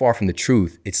so far from the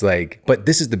truth. It's like, but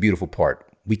this is the beautiful part.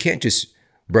 We can't just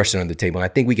brush it under the table. And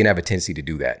I think we can have a tendency to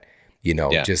do that.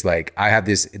 Just like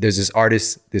there's this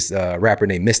artist, this rapper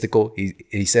named Mystical.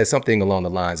 He says something along the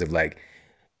lines of like,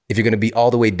 if you're going to be all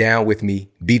the way down with me,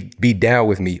 be down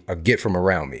with me or get from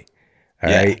around me. All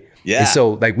right. Yeah. And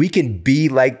so like we can be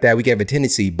like that. We can have a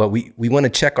tendency, but we want to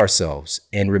check ourselves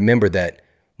and remember that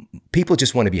people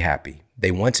just want to be happy.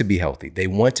 They want to be healthy. They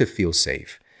want to feel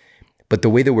safe. But the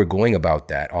way that we're going about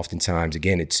that, oftentimes,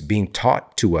 again, it's being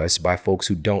taught to us by folks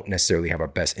who don't necessarily have our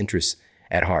best interests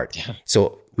at heart. Yeah.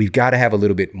 So we've got to have a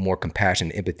little bit more compassion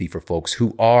and empathy for folks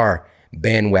who are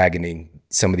bandwagoning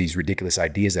some of these ridiculous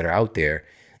ideas that are out there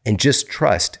and just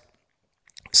trust.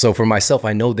 So for myself,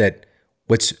 I know that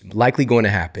what's likely going to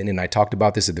happen, and I talked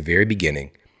about this at the very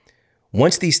beginning,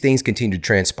 once these things continue to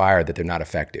transpire that they're not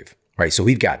effective, right? So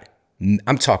we've got,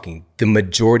 I'm talking the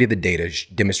majority of the data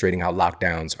demonstrating how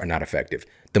lockdowns are not effective.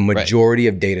 The majority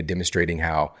of data demonstrating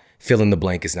how fill in the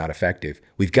blank is not effective.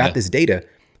 We've got this data,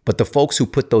 but the folks who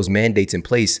put those mandates in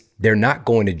place, they're not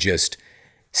going to just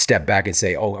step back and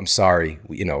say, oh, I'm sorry,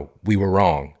 we were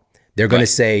wrong. They're going to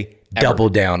say, double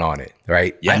down on it,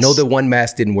 right? Yes. I know that one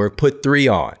mask didn't work, put 3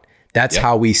 on. That's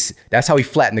how we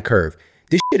flatten the curve.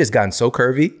 This shit has gotten so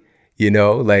curvy,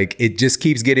 like it just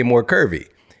keeps getting more curvy.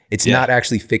 It's not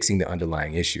actually fixing the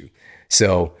underlying issue.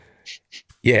 So,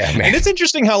 yeah, man. And it's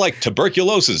interesting how like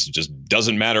tuberculosis just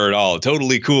doesn't matter at all.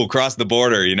 Totally cool across the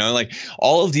border, like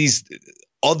all of these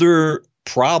other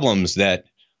problems that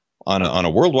on a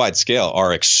worldwide scale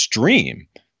are extreme,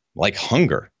 like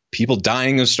hunger, people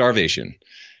dying of starvation,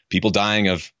 people dying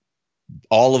of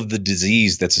all of the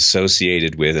disease that's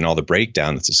associated with and all the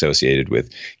breakdown that's associated with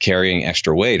carrying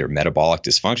extra weight or metabolic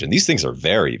dysfunction. These things are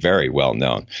very, very well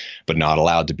known, but not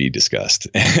allowed to be discussed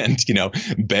and,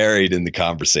 buried in the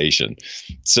conversation.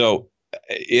 So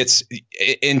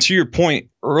and to your point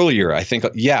earlier, I think,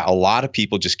 a lot of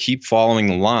people just keep following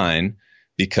the line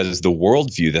because the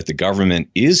worldview that the government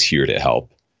is here to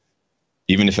help,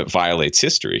 even if it violates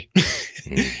history,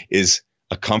 is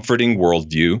a comforting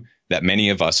worldview that many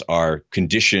of us are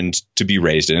conditioned to be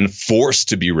raised in and forced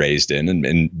to be raised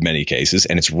in many cases.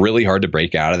 And it's really hard to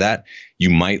break out of that. You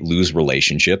might lose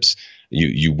relationships.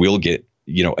 You will get,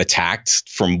 attacked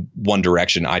from one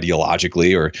direction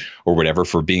ideologically or whatever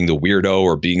for being the weirdo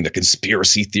or being the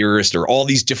conspiracy theorist or all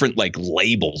these different like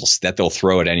labels that they'll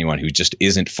throw at anyone who just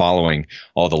isn't following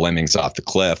all the lemmings off the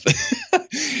cliff.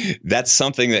 That's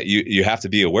something that you have to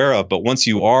be aware of. But once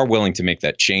you are willing to make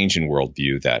that change in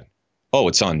worldview that, oh,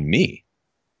 it's on me.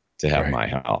 to have my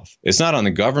health. It's not on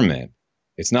the government.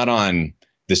 It's not on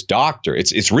this doctor.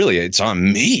 It's really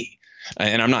on me.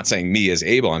 And I'm not saying me as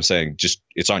Abel. I'm saying just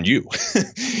it's on you.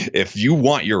 If you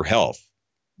want your health,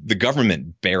 the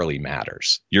government barely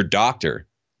matters. Your doctor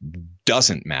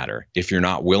doesn't matter if you're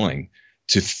not willing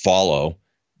to follow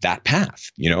that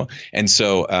path, And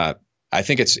so I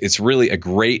think it's really a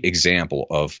great example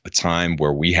of a time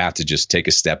where we have to just take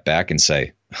a step back and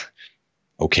say,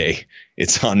 okay,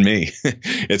 it's on me.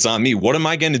 It's on me. What am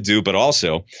I going to do? But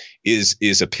also,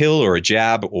 is a pill or a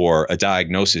jab or a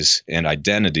diagnosis and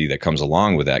identity that comes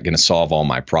along with that going to solve all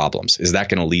my problems? Is that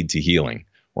going to lead to healing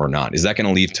or not? Is that going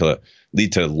to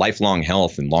lead to lifelong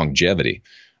health and longevity?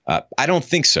 I don't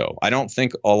think so. I don't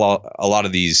think a lot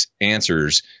of these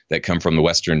answers that come from the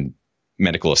Western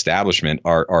medical establishment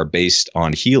are based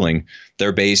on healing.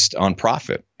 They're based on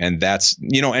profit. And that's,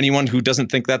 anyone who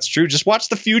doesn't think that's true, just watch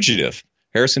The Fugitive.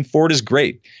 Harrison Ford is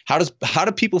great. How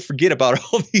do people forget about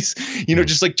all these,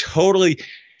 just like totally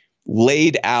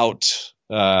laid out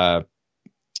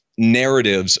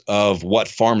narratives of what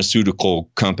pharmaceutical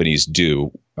companies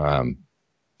do,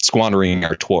 squandering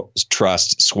our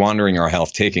trust, squandering our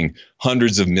health, taking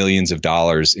hundreds of millions of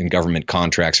dollars in government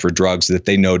contracts for drugs that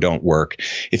they know don't work.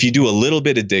 If you do a little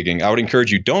bit of digging, I would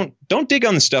encourage you, don't dig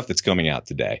on the stuff that's coming out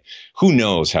today. Who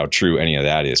knows how true any of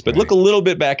that is? But look a little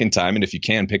bit back in time, and if you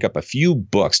can, pick up a few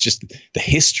books, just the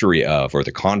history of or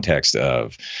the context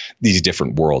of these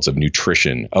different worlds of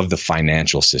nutrition, of the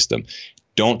financial system.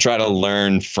 Don't try to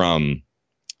learn from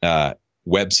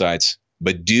websites,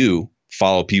 but do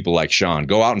follow people like Sean.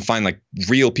 Go out and find like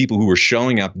real people who are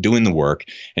showing up, doing the work,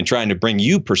 and trying to bring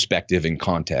you perspective and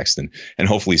context, and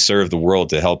hopefully serve the world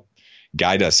to help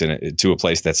guide us to a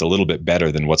place that's a little bit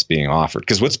better than what's being offered.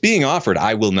 Because what's being offered,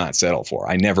 I will not settle for.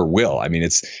 I never will. I mean,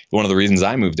 it's one of the reasons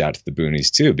I moved out to the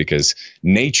boonies too, because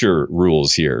nature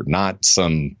rules here, not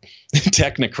some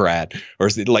technocrat, or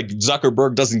like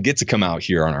Zuckerberg doesn't get to come out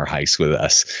here on our hikes with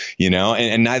us,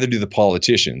 and neither do the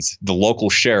politicians. The local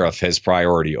sheriff has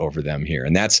priority over them here.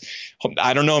 And that's,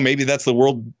 I don't know, maybe that's the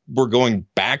world we're going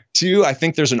back to. I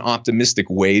think there's an optimistic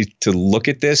way to look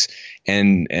at this,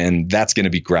 and that's going to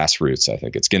be grassroots. I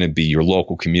think it's going to be your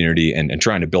local community and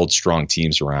trying to build strong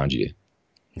teams around you.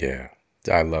 Yeah,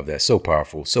 I love that. So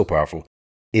powerful, so powerful.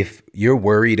 If you're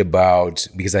worried about,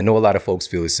 because I know a lot of folks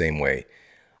feel the same way,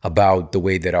 about the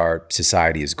way that our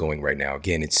society is going right now.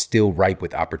 Again, it's still ripe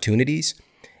with opportunities,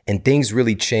 and things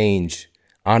really change,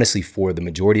 honestly, for the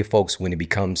majority of folks when it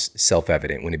becomes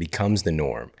self-evident, when it becomes the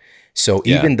norm. So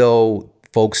even though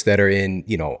folks that are in,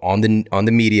 on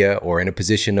the media or in a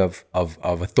position of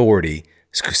authority,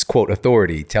 quote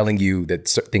authority, telling you that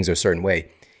things are a certain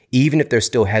way, even if they're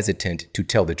still hesitant to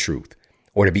tell the truth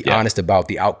or to be honest about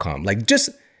the outcome, like just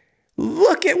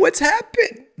look at what's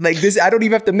happened. Like this, I don't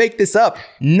even have to make this up.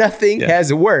 Nothing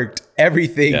has worked.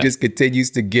 Everything just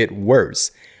continues to get worse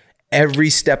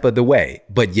every step of the way.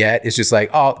 But yet it's just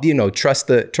like, trust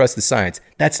the science.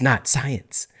 That's not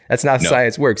science. That's not how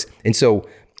science works. And so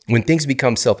when things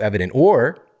become self-evident,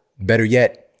 or better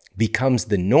yet, becomes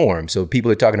the norm. So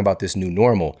people are talking about this new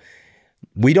normal.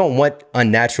 We don't want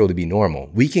unnatural to be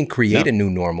normal. We can create a new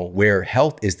normal where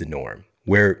health is the norm,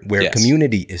 where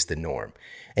community is the norm.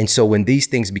 And so when these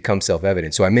things become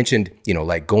self-evident, so I mentioned,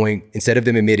 like going, instead of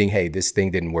them admitting, hey, this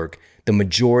thing didn't work, the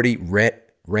majority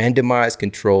randomized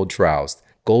controlled trials,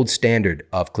 gold standard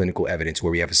of clinical evidence,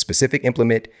 where we have a specific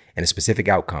implement and a specific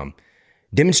outcome,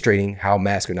 demonstrating how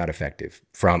masks are not effective,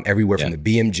 from everywhere from the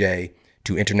BMJ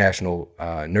to International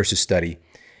Nurses Study.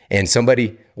 And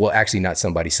somebodies,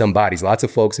 lots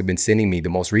of folks have been sending me the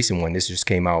most recent one. This just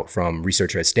came out from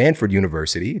researcher at Stanford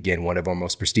University, again, one of our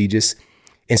most prestigious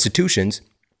institutions.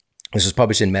 This was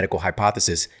published in Medical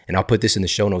Hypothesis, and I'll put this in the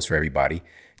show notes for everybody.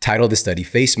 Title of the study,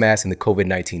 Face Masks in the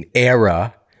COVID-19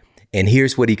 Era. And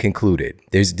here's what he concluded.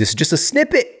 This is just a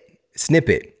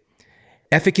snippet.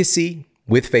 Efficacy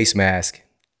with face mask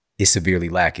is severely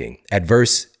lacking.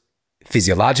 Adverse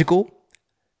physiological,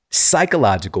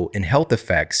 psychological, and health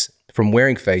effects from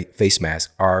wearing face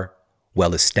masks are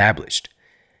well established.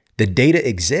 The data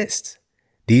exists.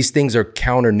 These things are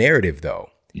counter narrative though.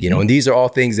 And these are all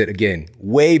things that, again,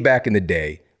 way back in the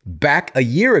day, back a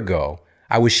year ago,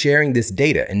 I was sharing this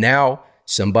data. And now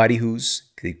somebody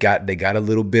they got a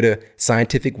little bit of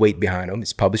scientific weight behind them.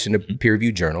 It's published in a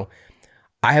peer-reviewed journal.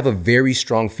 I have a very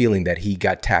strong feeling that he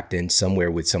got tapped in somewhere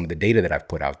with some of the data that I've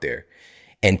put out there.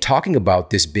 And talking about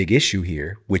this big issue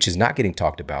here, which is not getting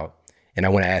talked about, and I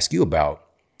want to ask you about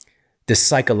the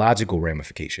psychological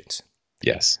ramifications.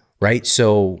 Yes. Right?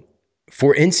 So,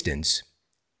 for instance,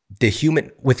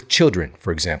 with children,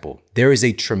 for example, there is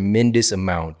a tremendous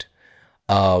amount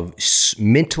of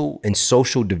mental and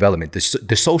social development,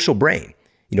 the social brain.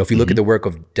 You know, if you look at the work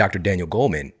of Dr. Daniel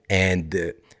Goleman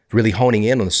and really honing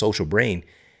in on the social brain,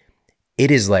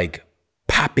 it is like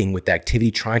popping with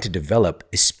activity, trying to develop,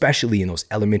 especially in those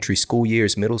elementary school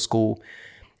years, middle school,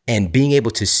 and being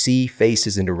able to see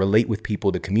faces and to relate with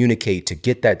people, to communicate, to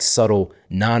get that subtle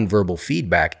nonverbal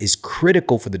feedback is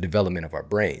critical for the development of our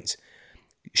brains.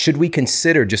 Should we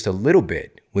consider just a little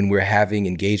bit when we're having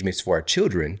engagements for our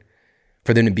children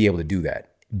for them to be able to do that?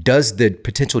 Does the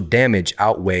potential damage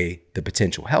outweigh the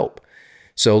potential help?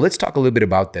 So let's talk a little bit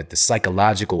about that, the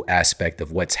psychological aspect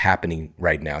of what's happening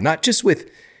right now, not just with,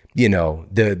 you know,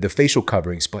 the facial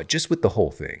coverings, but just with the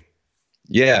whole thing.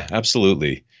 Yeah,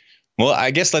 absolutely. Well,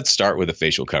 I guess let's start with the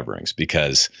facial coverings,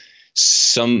 because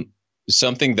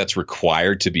something that's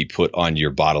required to be put on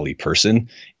your bodily person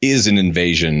is an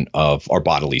invasion of our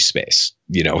bodily space,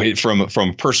 you know, from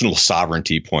a personal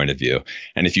sovereignty point of view.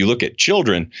 And if you look at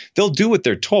children, they'll do what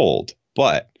they're told,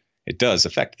 but it does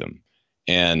affect them.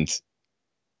 And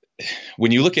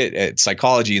when you look at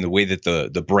psychology and the way that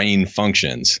the brain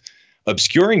functions,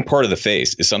 obscuring part of the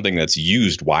face is something that's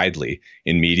used widely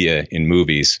in media, in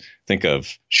movies. Think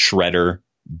of Shredder,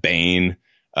 Bane,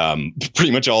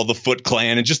 pretty much all the Foot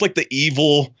Clan, and just like the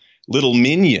evil little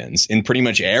minions in pretty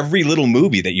much every little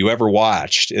movie that you ever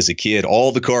watched as a kid,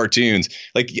 all the cartoons.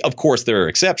 Like, of course, there are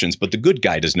exceptions, but the good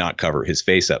guy does not cover his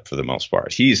face up for the most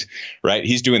part. He's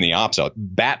doing the opposite.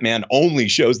 Batman only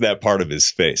shows that part of his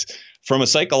face. From a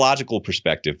psychological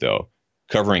perspective, though,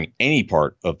 covering any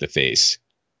part of the face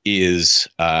is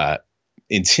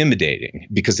intimidating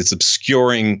because it's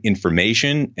obscuring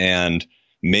information and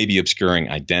maybe obscuring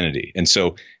identity. And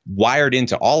so wired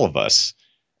into all of us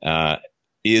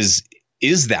is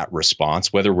that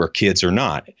response, whether we're kids or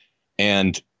not.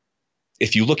 And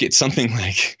if you look at something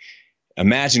like,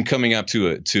 imagine coming up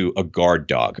to a guard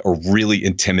dog, a really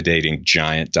intimidating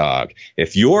giant dog.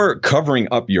 If you're covering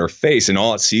up your face and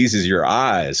all it sees is your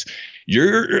eyes,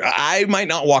 I might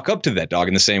not walk up to that dog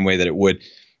in the same way that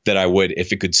I would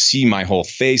if it could see my whole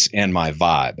face and my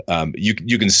vibe.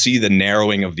 You can see the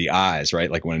narrowing of the eyes, right?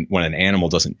 Like when an animal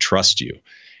doesn't trust you.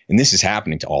 And this is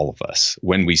happening to all of us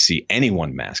when we see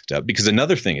anyone masked up, because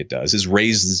another thing it does is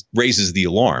raises the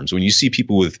alarms. When you see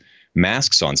people with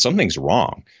masks on, something's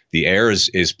wrong. The air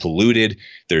is polluted.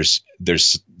 There's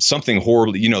something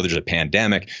horrible. You know, there's a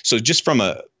pandemic. So just from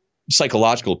a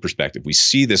psychological perspective, we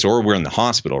see this, or we're in the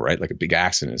hospital, right? Like a big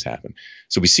accident has happened.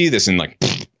 So we see this and like,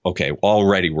 okay,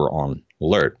 already we're on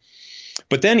alert.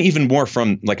 But then even more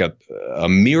from like a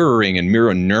mirroring and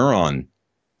mirror neuron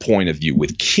point of view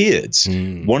with kids,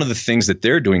 one of the things that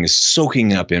they're doing is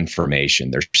soaking up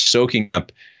information. They're soaking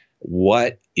up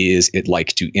what is it like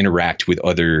to interact with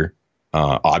other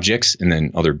objects and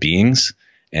then other beings.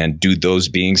 And do those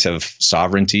beings have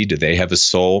sovereignty? Do they have a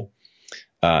soul?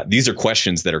 These are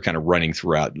questions that are kind of running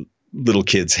throughout little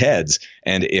kids' heads.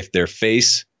 And if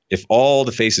all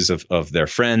the faces of their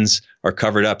friends are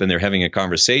covered up and they're having a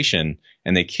conversation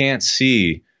and they can't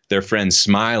see their friends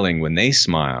smiling when they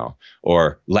smile,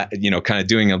 or, you know, kind of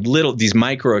doing these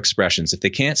micro expressions, if they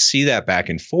can't see that back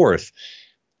and forth,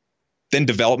 then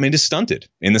development is stunted.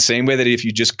 In the same way that if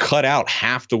you just cut out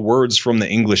half the words from the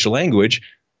English language,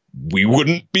 we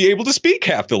wouldn't be able to speak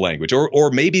half the language,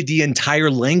 or maybe the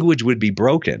entire language would be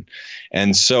broken.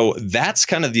 And so that's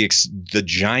kind of the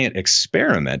giant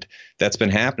experiment that's been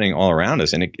happening all around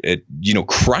us. And it you know,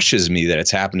 crushes me that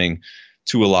it's happening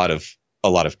to a lot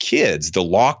of kids. The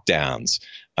lockdowns,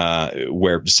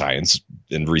 where science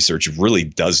and research really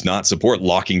does not support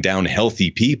locking down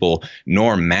healthy people,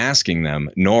 nor masking them,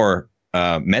 nor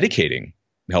medicating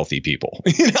healthy people.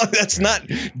 You know, that's not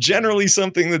generally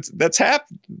something that's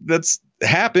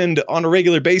happened on a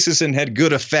regular basis and had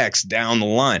good effects down the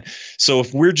line. So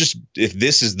if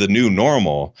this is the new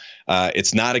normal,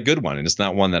 it's not a good one, and it's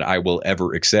not one that I will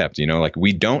ever accept. You know, like,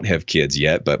 we don't have kids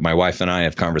yet, but my wife and I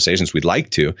have conversations we'd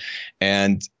like to,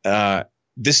 and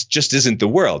this just isn't the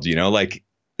world. You know, like,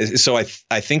 so I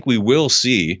think we will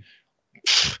see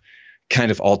kind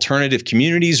of alternative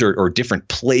communities or different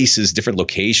places, different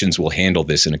locations will handle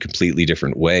this in a completely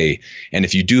different way. And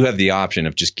if you do have the option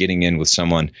of just getting in with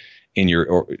someone in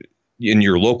your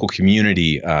local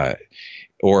community,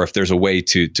 or if there's a way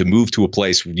to move to a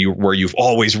place where you've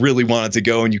always really wanted to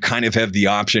go, and you kind of have the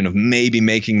option of maybe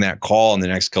making that call in the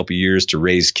next couple of years to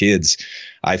raise kids,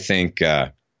 I think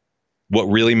what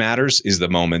really matters is the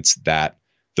moments that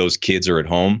those kids are at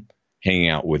home, hanging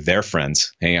out with their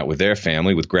friends, hanging out with their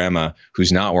family, with grandma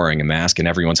who's not wearing a mask, and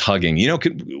everyone's hugging. You know,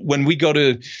 when we go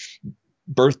to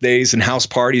birthdays and house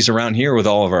parties around here with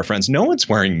all of our friends, no one's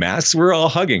wearing masks. We're all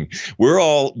hugging. We're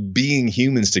all being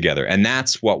humans together. And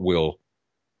that's what will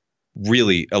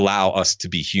really allow us to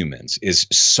be humans. Is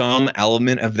some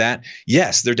element of that?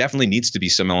 Yes, there definitely needs to be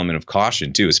some element of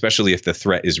caution too, especially if the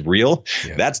threat is real.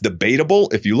 Yeah. That's debatable.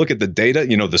 If you look at the data,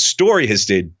 the story has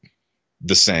stayed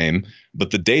the same,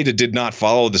 but the data did not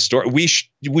follow the story. We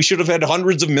should have had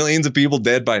hundreds of millions of people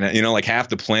dead by now. Like half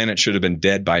the planet should have been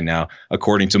dead by now,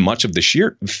 according to much of the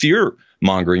sheer fear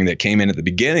mongering that came in at the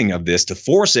beginning of this to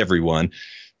force everyone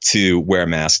to wear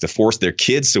masks, to force their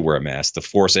kids to wear a mask, to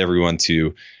force everyone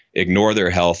to ignore their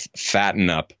health, fatten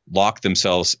up, lock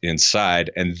themselves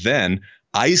inside, and then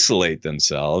isolate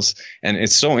themselves. And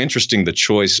it's so interesting, the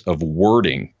choice of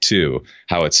wording too,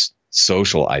 how it's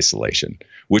social isolation,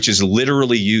 which is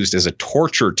literally used as a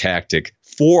torture tactic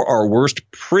for our worst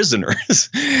prisoners.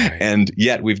 Right. And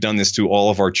yet we've done this to all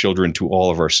of our children, to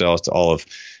all of ourselves, to all of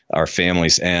our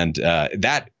families. And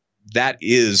that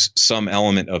is some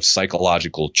element of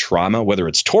psychological trauma, whether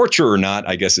it's torture or not,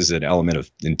 I guess is an element of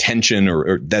intention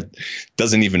or that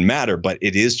doesn't even matter, but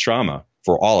it is trauma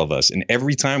for all of us. And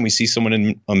every time we see someone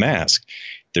in a mask,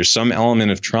 there's some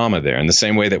element of trauma there. In the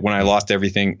same way that when I lost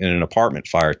everything in an apartment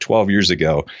fire 12 years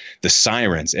ago, the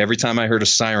sirens, every time I heard a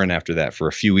siren after that for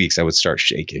a few weeks, I would start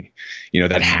shaking.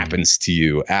 That happens to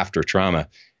you after trauma.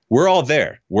 We're all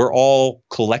there. We're all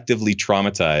collectively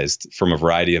traumatized from a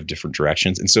variety of different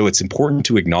directions. And so it's important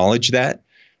to acknowledge that,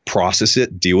 process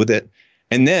it, deal with it,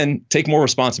 and then take more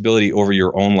responsibility over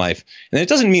your own life. And it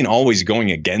doesn't mean always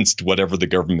going against whatever the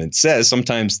government says.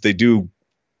 Sometimes they do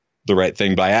the right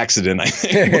thing by accident, I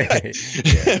think.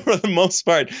 For the most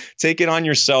part, take it on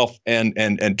yourself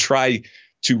and try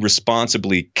to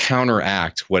responsibly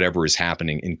counteract whatever is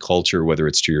happening in culture, whether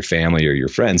it's to your family or your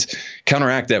friends.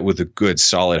 Counteract that with a good,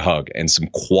 solid hug and some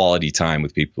quality time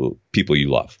with people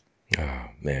you love. Oh,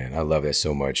 man, I love that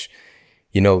so much.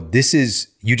 You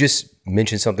just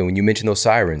mentioned something when you mentioned those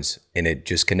sirens, and it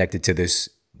just connected to this.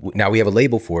 Now we have a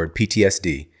label for it,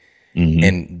 PTSD. Mm-hmm.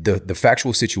 And the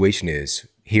factual situation is,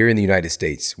 here in the United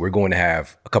States, we're going to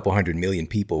have a couple 100 million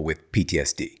people with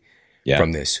PTSD.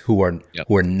 From this, who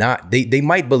are not, they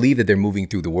might believe that they're moving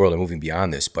through the world and moving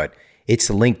beyond this, but it's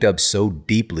linked up so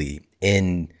deeply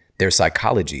in their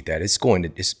psychology that it's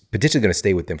potentially going to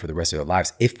stay with them for the rest of their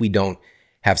lives if we don't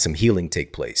have some healing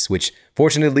take place, which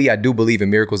fortunately I do believe in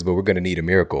miracles, but we're going to need a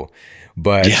miracle.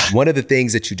 But one of the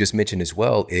things that you just mentioned as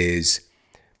well is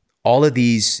all of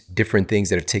these different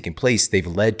things that have taken place, they've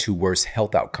led to worse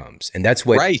health outcomes. And that's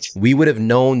what we would have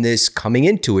known this coming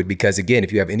into it, because again,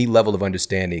 if you have any level of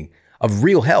understanding of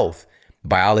real health,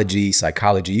 biology,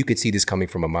 psychology, you could see this coming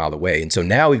from a mile away. And so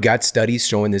now we've got studies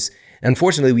showing this.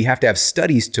 Unfortunately, we have to have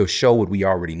studies to show what we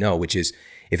already know, which is,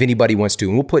 if anybody wants to,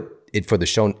 and we'll put it for the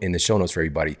show in the show notes for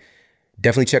everybody,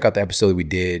 definitely check out the episode that we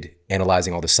did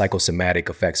analyzing all the psychosomatic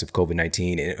effects of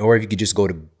COVID-19. Or if you could just go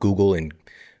to Google and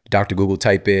Dr. Google,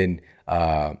 type in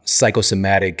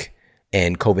psychosomatic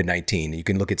and COVID-19. You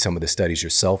can look at some of the studies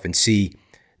yourself and see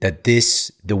that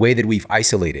the way that we've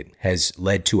isolated has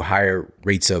led to higher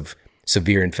rates of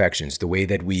severe infections, the way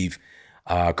that we've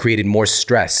created more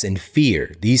stress and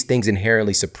fear. These things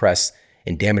inherently suppress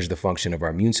and damage the function of our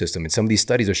immune system. And some of these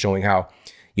studies are showing how,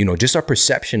 just our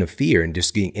perception of fear and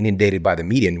just getting inundated by the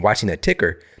media and watching that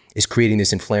ticker is creating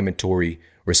this inflammatory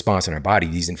response in our body,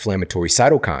 these inflammatory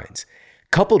cytokines,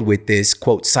 coupled with this,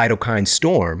 quote, cytokine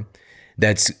storm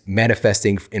that's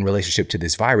manifesting in relationship to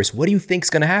this virus. What do you think is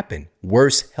going to happen?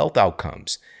 Worse health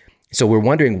outcomes. So we're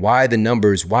wondering why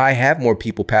have more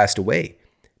people passed away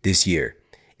this year?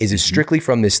 Is it strictly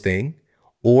from this thing,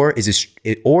 or is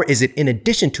it in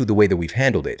addition to the way that we've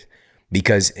handled it?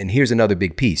 Because, and here's another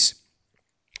big piece.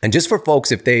 And just for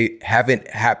folks, if they haven't,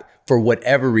 for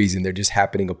whatever reason, they're just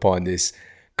happening upon this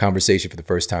conversation for the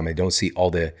first time, they don't see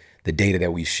all the data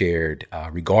that we've shared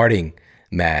regarding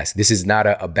masks. This is not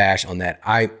a bash on that.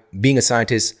 Being a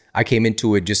scientist, I came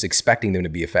into it just expecting them to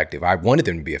be effective. I wanted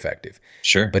them to be effective.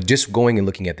 Sure. But just going and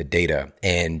looking at the data,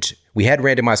 and we had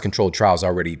randomized controlled trials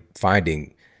already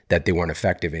finding that they weren't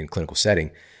effective in clinical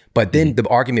setting. But then the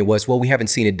argument was, well, we haven't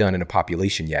seen it done in a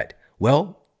population yet.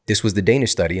 Well, this was the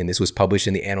Danish study, and this was published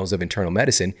in the Annals of Internal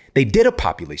Medicine. They did a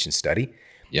population study.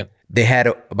 Yep. They had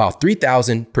about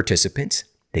 3,000 participants.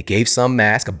 They gave some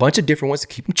masks, a bunch of different ones to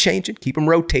keep them changing, keep them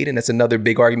rotating. That's another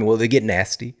big argument. Well, they get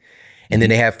nasty. And then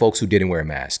they have folks who didn't wear a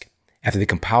mask. After they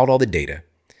compiled all the data,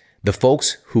 the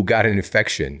folks who got an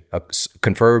infection, a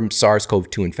confirmed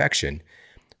SARS-CoV-2 infection,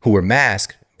 who were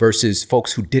masked versus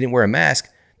folks who didn't wear a mask,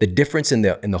 the difference in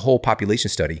the whole population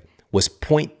study was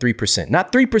 0.3%.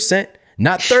 Not 3%,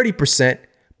 not 30%,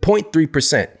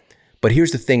 0.3%. But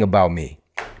here's the thing about me,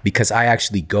 because I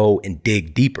actually go and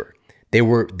dig deeper. There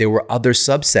were other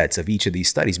subsets of each of these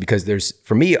studies, because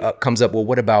for me, comes up, well,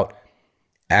 what about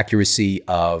accuracy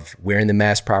of wearing the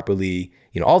mask properly,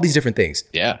 all these different things.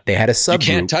 Yeah. They had a subgroup.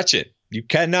 You can't touch it. You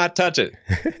cannot touch it.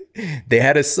 They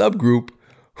had a subgroup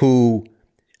who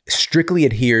strictly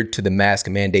adhered to the mask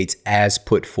mandates as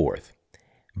put forth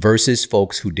versus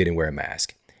folks who didn't wear a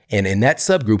mask. And in that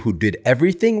subgroup who did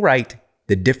everything right,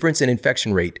 the difference in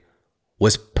infection rate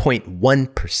was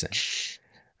 0.1%.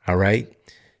 All right.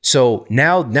 So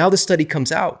now the study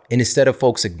comes out, and instead of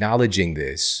folks acknowledging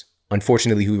this,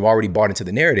 unfortunately, who've already bought into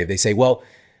the narrative, they say, well,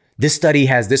 this study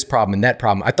has this problem and that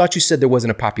problem. I thought you said there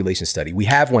wasn't a population study. We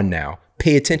have one now.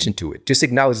 Pay attention to it. Just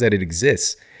acknowledge that it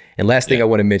exists. And last thing I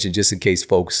want to mention, just in case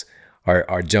folks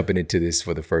are jumping into this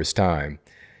for the first time,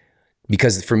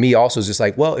 because for me also it's just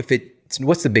like, well,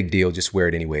 what's the big deal? Just wear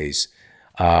it anyways.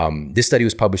 This study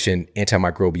was published in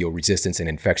Antimicrobial Resistance and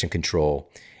Infection Control,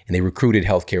 and they recruited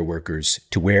healthcare workers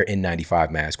to wear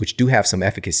N95 masks, which do have some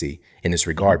efficacy in this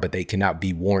regard, but they cannot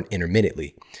be worn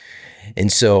intermittently.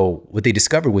 And so what they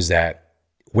discovered was that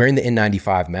wearing the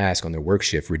N95 mask on their work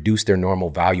shift reduced their normal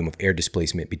volume of air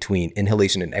displacement between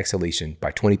inhalation and exhalation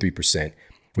by 23%,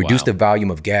 reduced the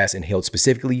volume of gas inhaled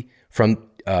specifically from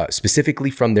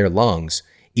their lungs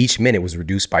each minute was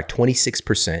reduced by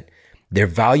 26%. Their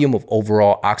volume of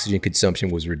overall oxygen consumption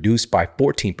was reduced by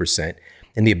 14%,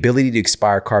 and the ability to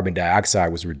expire carbon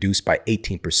dioxide was reduced by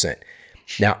 18%.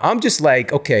 Now, I'm just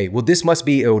like, okay, well, this must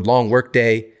be a long work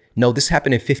day. No, this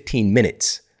happened in 15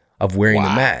 minutes of wearing the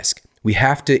mask. We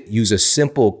have to use a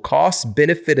simple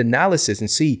cost-benefit analysis and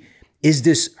see, is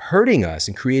this hurting us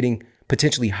and creating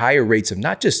potentially higher rates of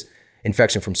not just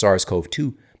infection from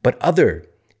SARS-CoV-2, but other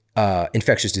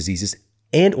infectious diseases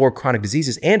and or chronic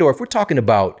diseases, and or if we're talking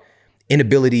about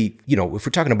inability, if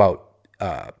we're talking about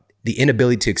the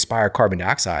inability to expire carbon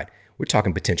dioxide, we're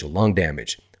talking potential lung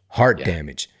damage, heart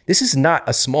damage. This is not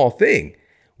a small thing.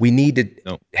 We need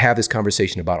to have this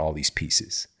conversation about all these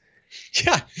pieces.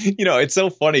 Yeah. It's so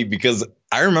funny because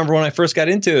I remember when I first got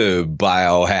into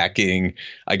biohacking,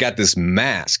 I got this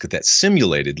mask that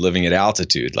simulated living at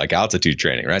altitude, like altitude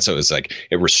training, right? So it's like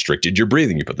it restricted your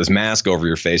breathing. You put this mask over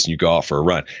your face and you go out for a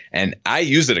run. And I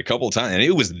used it a couple of times and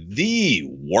it was the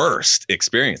worst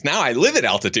experience. Now I live at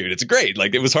altitude. It's great.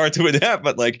 Like it was hard to adapt,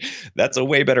 but like that's a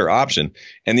way better option.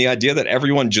 And the idea that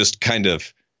everyone just kind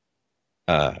of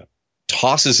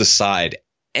tosses aside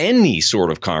any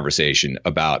sort of conversation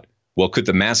about, well, could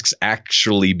the masks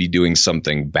actually be doing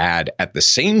something bad at the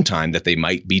same time that they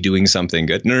might be doing something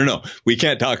good? No. We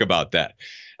can't talk about that.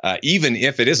 Even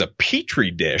if it is a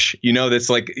petri dish, that's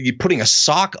like you putting a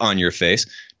sock on your face,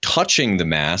 touching the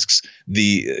masks,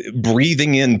 the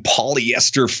breathing in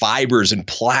polyester fibers and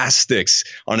plastics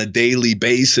on a daily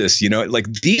basis, like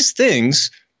these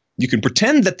things, you can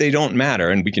pretend that they don't matter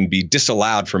and we can be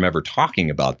disallowed from ever talking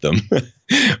about them,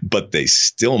 but they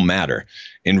still matter.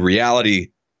 In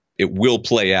reality, it will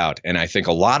play out. And I think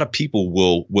a lot of people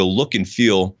will look and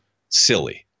feel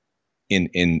silly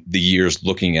in the years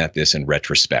looking at this in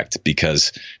retrospect,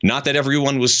 because not that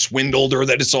everyone was swindled or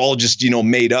that it's all just,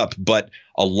 made up, but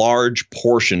a large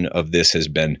portion of this has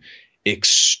been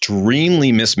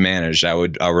extremely mismanaged. I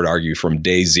would argue from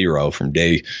day zero, from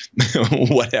day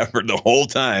whatever, the whole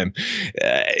time.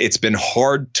 It's been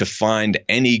hard to find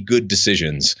any good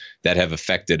decisions that have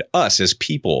affected us as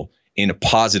people in a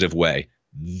positive way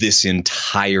this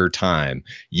entire time.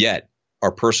 Yet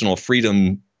our personal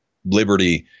freedom,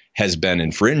 liberty has been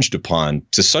infringed upon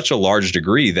to such a large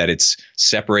degree that it's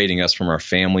separating us from our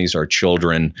families, our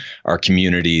children, our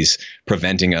communities,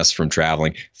 preventing us from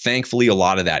traveling. Thankfully, a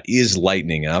lot of that is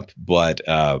lightening up, but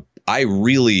I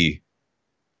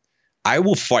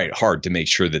will fight hard to make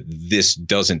sure that this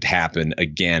doesn't happen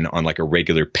again on like a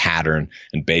regular pattern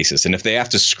and basis. And if they have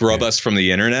to scrub us from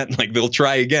the internet, like they'll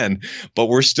try again, but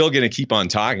we're still going to keep on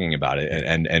talking about it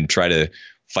and try to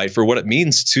fight for what it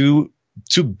means to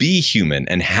be human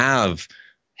and have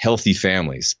healthy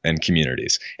families and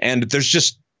communities. And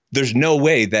there's no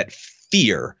way that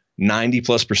fear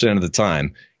 90+% of the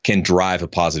time can drive a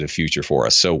positive future for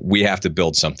us. So we have to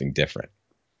build something different.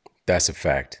 That's a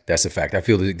fact. I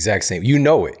feel the exact same. You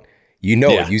know it.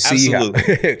 You see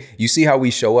you see how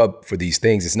we show up for these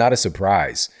things. It's not a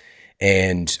surprise.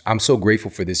 And I'm so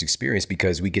grateful for this experience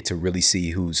because we get to really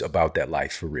see who's about that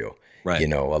life for real. Right.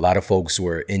 A lot of folks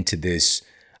were into this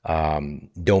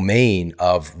domain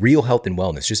of real health and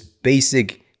wellness, just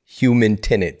basic human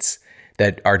tenets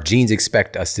that our genes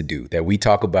expect us to do, that we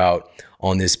talk about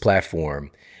on this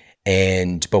platform.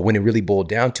 But when it really boiled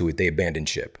down to it, they abandoned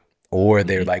ship. Or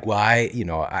they're like, well,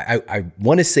 I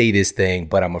want to say this thing,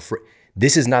 but I'm afraid.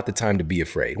 This is not the time to be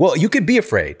afraid. Well, you could be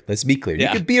afraid. Let's be clear. You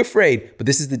could be afraid, but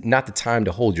this is not the time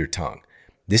to hold your tongue.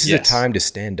 This is a time to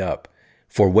stand up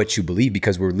for what you believe,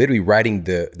 because we're literally writing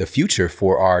the future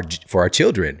for our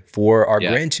children, for our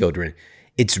grandchildren.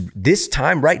 It's this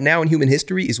time right now in human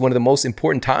history is one of the most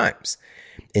important times.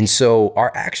 And so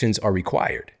our actions are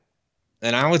required.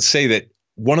 And I would say that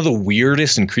one of the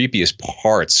weirdest and creepiest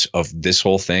parts of this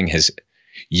whole thing has,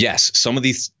 yes, some of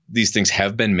these things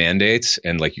have been mandates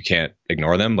and like you can't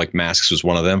ignore them. Like masks was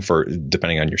one of them for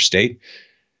depending on your state.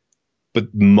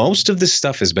 But most of this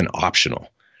stuff has been optional,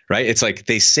 right? It's like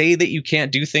they say that you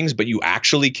can't do things, but you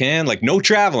actually can. Like no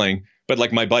traveling. But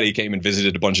like my buddy came and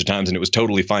visited a bunch of times and it was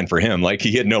totally fine for him. Like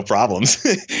he had no problems.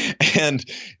 And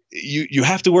you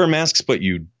have to wear masks, but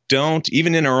you don't,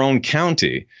 even in our own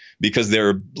county, because there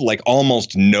are like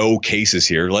almost no cases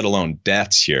here, let alone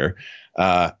deaths here.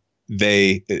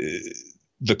 The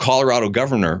Colorado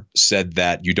governor said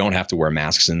that you don't have to wear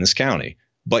masks in this county,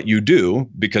 but you do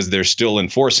because they're still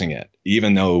enforcing it,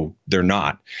 even though they're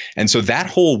not. And so that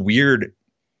whole weird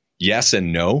yes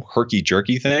and no herky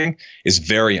jerky thing is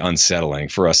very unsettling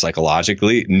for us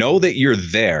psychologically. Know that you're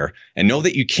there and know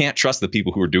that you can't trust the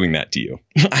people who are doing that to you.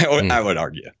 I would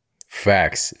argue.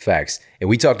 Facts. And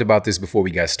we talked about this before we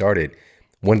got started.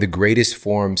 One of the greatest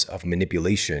forms of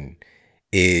manipulation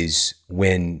is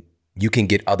when you can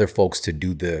get other folks to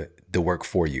do the work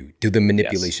for you, do the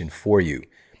manipulation for you.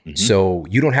 Mm-hmm. So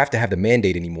you don't have to have the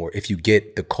mandate anymore if you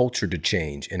get the culture to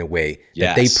change in a way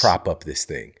that they prop up this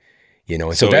thing. You know,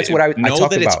 and so that's what I know talk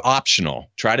that about. It's optional.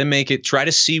 Try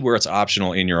to see where it's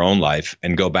optional in your own life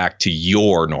and go back to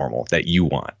your normal that you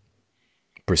want.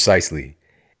 Precisely.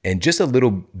 And just a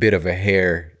little bit of a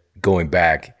hair going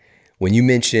back, when you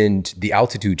mentioned the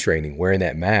altitude training, wearing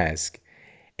that mask,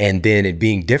 and then it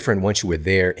being different once you were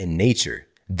there in nature.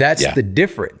 That's the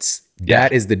difference.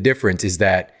 That is the difference, is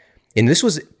that, and this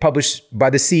was published by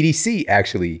the CDC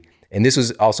actually, and this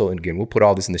was also, and again, we'll put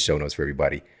all this in the show notes for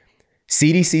everybody.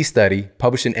 CDC study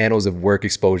published in Annals of Work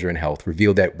Exposure and Health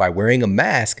revealed that by wearing a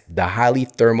mask, the highly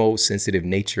thermosensitive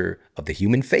nature of the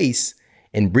human face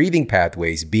and breathing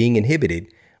pathways being inhibited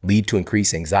lead to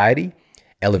increased anxiety,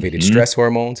 elevated stress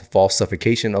hormones, false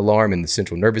suffocation alarm in the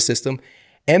central nervous system,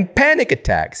 and panic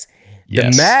attacks.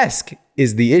 The mask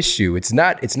is the issue. It's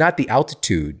not the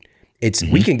altitude. It's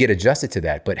we can get adjusted to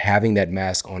that, but having that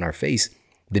mask on our face,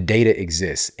 the data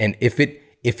exists. And if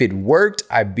it worked,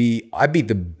 I'd be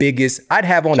the biggest. I'd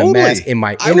have on a mask in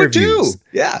my interviews. I would too.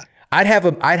 Yeah. I have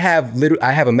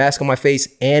a mask on my face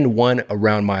and one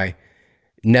around my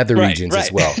nether regions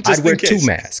as well. I'd wear two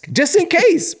masks just in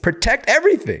case, protect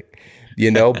everything,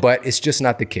 but it's just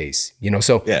not the case,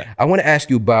 So I want to ask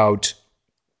you about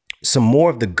some more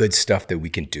of the good stuff that we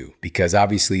can do, because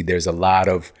obviously there's a lot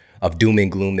of doom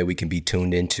and gloom that we can be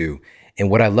tuned into.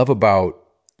 And what I love about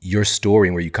your story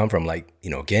and where you come from,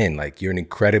 again, you're an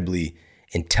incredibly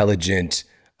intelligent,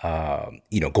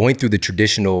 going through the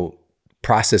traditional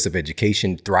process of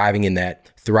education, thriving in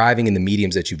the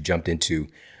mediums that you've jumped into.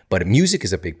 But music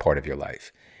is a big part of your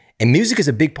life. And music is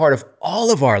a big part of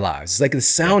all of our lives. It's like the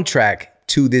soundtrack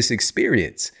to this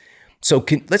experience. So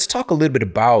let's talk a little bit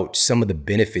about some of the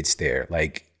benefits there.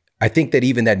 I think that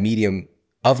even that medium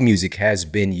of music has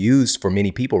been used for many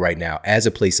people right now as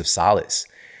a place of solace.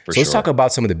 Let's talk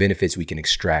about some of the benefits we can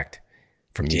extract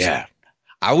from music. Yeah,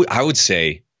 I would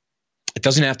say it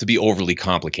doesn't have to be overly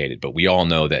complicated, but we all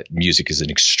know that music is an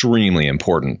extremely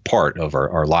important part of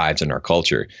our lives and our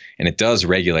culture. And it does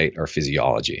regulate our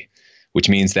physiology, which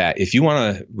means that if you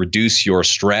want to reduce your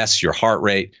stress, your heart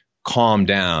rate, calm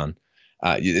down,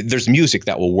 there's music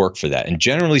that will work for that. And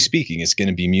generally speaking, it's going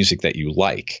to be music that you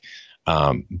like.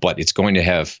 But it's going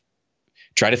to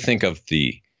try to think of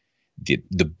the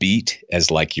beat as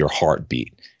like your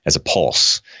heartbeat, as a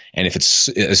pulse. And if it's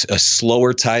a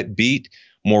slower type beat,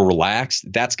 more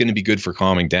relaxed, that's going to be good for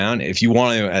calming down. If you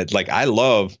want to, I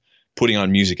love putting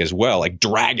on music as well. Like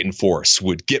Dragon Force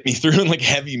would get me through, and like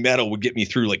heavy metal would get me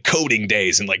through like coding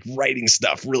days and like writing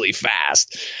stuff really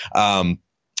fast.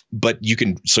 But you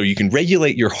can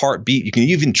regulate your heartbeat. You can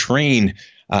even train.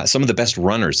 Some of the best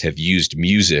runners have used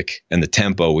music and the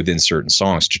tempo within certain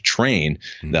songs to train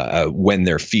when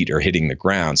their feet are hitting the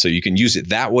ground. So you can use it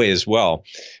that way as well.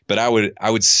 But I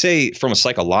would say from a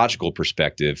psychological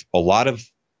perspective, a lot of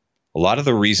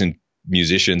the reason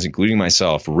musicians, including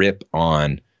myself, rip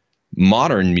on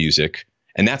modern music,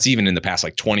 and that's even in the past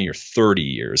 20 or 30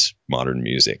 years, modern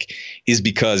music, is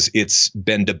because it's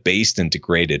been debased and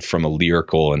degraded from a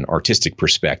lyrical and artistic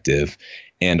perspective.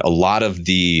 And a lot of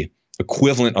the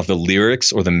equivalent of the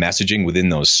lyrics or the messaging within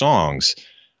those songs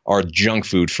are junk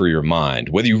food for your mind,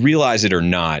 whether you realize it or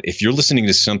not. If you're listening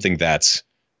to something that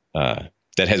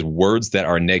has words that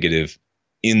are negative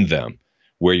in them,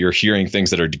 where you're hearing things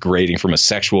that are degrading from a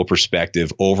sexual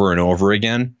perspective over and over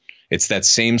again, It's that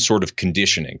same sort of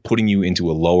conditioning, putting you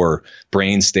into a lower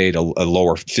brain state, a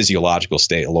lower physiological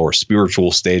state, a lower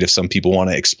spiritual state, if some people want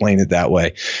to explain it that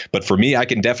way. But for me, I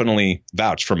can definitely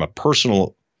vouch from a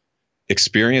personal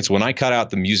experience when I cut out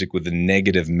the music with the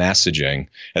negative messaging,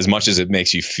 as much as it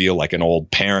makes you feel like an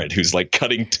old parent who's like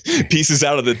cutting pieces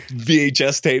out of the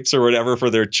VHS tapes or whatever for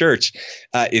their church.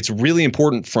 It's really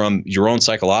important from your own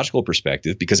psychological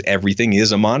perspective, because everything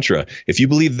is a mantra. If you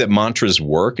believe that mantras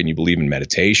work and you believe in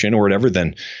meditation or whatever,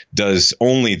 then does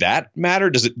only that matter?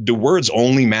 Do words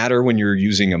only matter when you're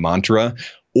using a mantra,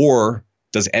 or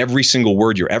does every single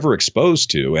word you're ever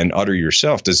exposed to and utter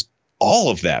yourself, does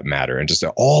all of that matter, and just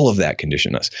all of that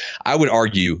condition us? I would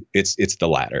argue it's the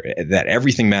latter, that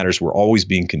everything matters. We're always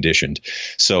being conditioned.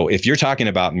 So if you're talking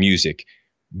about music,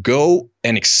 go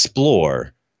and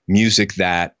explore music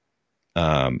that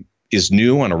is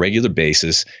new on a regular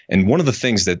basis. And one of the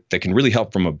things that can really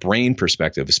help from a brain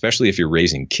perspective, especially if you're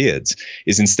raising kids,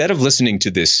 is instead of listening to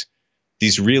these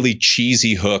really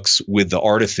cheesy hooks with the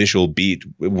artificial beat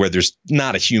where there's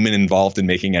not a human involved in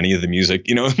making any of the music,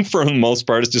 for the most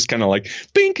part, it's just kind of like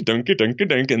bink, dunka, dunka,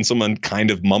 dunk, and someone kind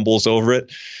of mumbles over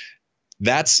it.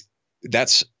 That's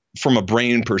from a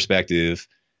brain perspective,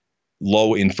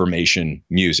 low information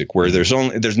music, where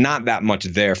there's not that much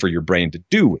there for your brain to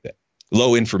do with it.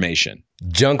 Low information.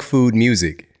 Junk food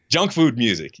music. Junk food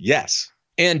music. Yes.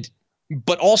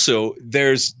 But also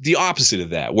there's the opposite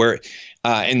of that, where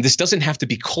and this doesn't have to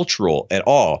be cultural at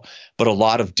all, but a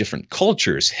lot of different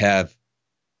cultures have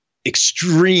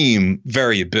extreme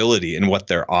variability in what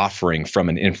they're offering from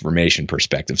an information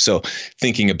perspective. So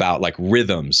thinking about like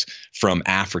rhythms from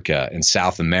Africa and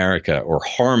South America, or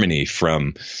harmony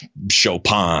from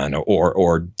Chopin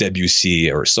or Debussy,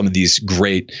 or some of these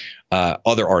great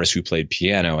other artists who played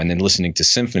piano, and then listening to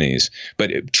symphonies,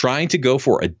 but trying to go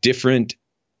for a different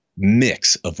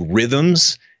mix of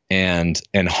rhythms and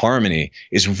harmony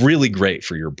is really great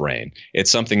for your brain.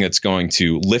 It's something that's going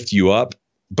to lift you up,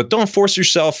 but don't force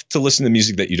yourself to listen to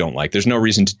music that you don't like. There's no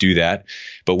reason to do that.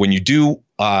 But when you do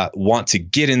want to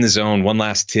get in the zone, one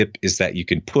last tip is that you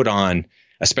can put on,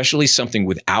 especially something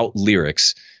without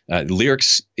lyrics.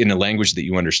 Lyrics in a language that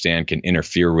you understand can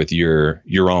interfere with your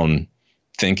own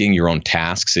thinking, your own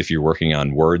tasks, if you're working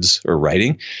on words or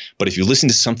writing. But if you listen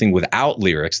to something without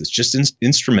lyrics, that's just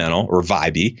instrumental or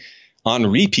vibey on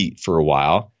repeat for a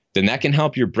while, then that can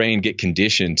help your brain get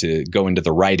conditioned to go into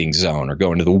the writing zone, or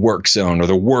go into the work zone, or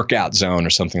the workout zone, or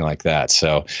something like that.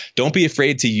 So don't be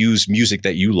afraid to use music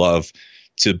that you love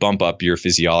to bump up your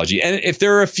physiology. And if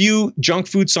there are a few junk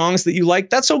food songs that you like,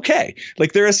 that's okay.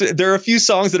 Like there are a few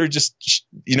songs that are just,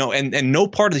 and no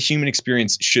part of the human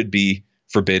experience should be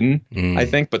forbidden, I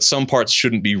think, but some parts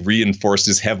shouldn't be reinforced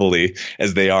as heavily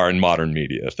as they are in modern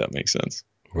media, if that makes sense.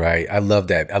 Right. I love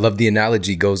that. I love the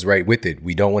analogy goes right with it.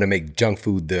 We don't want to make junk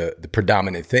food the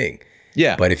predominant thing.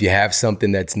 Yeah. But if you have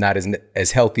something that's not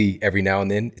as healthy every now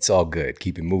and then, it's all good.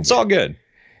 Keep it moving. It's all good.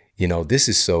 This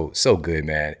is so good,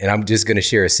 man. And I'm just going to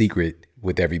share a secret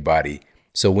with everybody.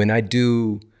 So when I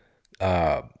do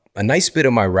a nice bit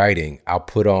of my writing, I'll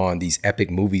put on these epic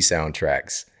movie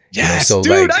soundtracks. Yes,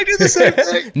 dude, I do the same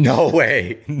thing. No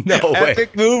way.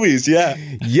 Epic movies, yeah.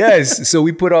 Yes. So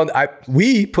we put on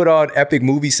epic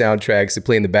movie soundtracks to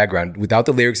play in the background. Without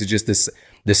the lyrics, it's just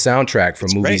the soundtrack from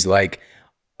movies like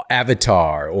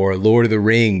Avatar or Lord of the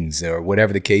Rings or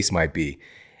whatever the case might be.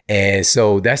 And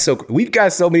so we've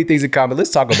got so many things in common.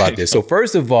 Let's talk about this. So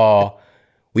first of all,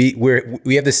 we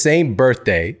have the same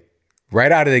birthday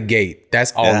right out of the gate.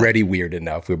 That's already weird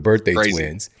enough. We're birthday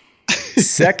twins.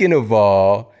 Second of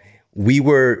all, we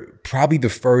were probably the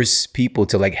first people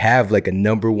to have a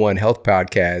number one health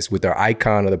podcast, with our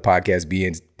icon of the podcast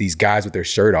being these guys with their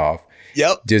shirt off.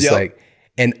 Yep.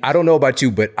 And I don't know about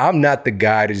you, but I'm not the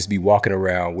guy to just be walking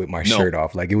around with my shirt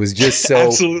off. It was just so.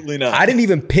 Absolutely not. I didn't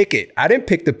even pick it. I didn't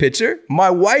pick the picture. My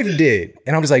wife did.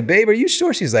 And I was like, babe, are you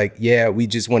sure? She's like, yeah, we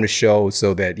just want to show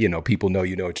so that, people know what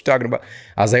you're talking about.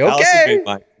 I was like, okay.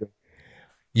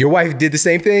 Your wife did the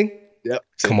same thing? Yep.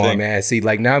 Come on, man. See,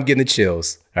 now I'm getting the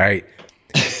chills. All right.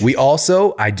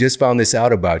 I just found this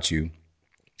out about you.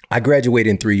 I graduated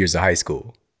in 3 years of high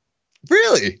school.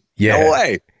 Really? Yeah. No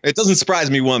way. It doesn't surprise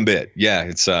me one bit. Yeah.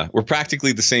 It's we're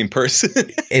practically the same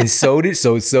person. And so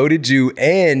did you.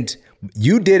 And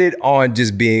you did it on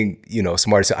just being,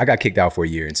 smart. So I got kicked out for a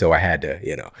year. And so I had to,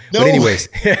 No. But anyways,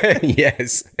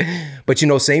 yes. But,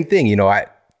 same thing,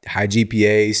 high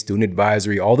GPA, student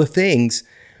advisory, all the things.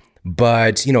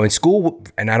 But, in school,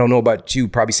 and I don't know about you,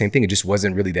 probably same thing. It just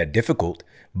wasn't really that difficult.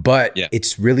 But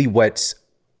it's really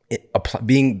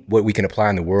being what we can apply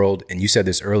in the world. And you said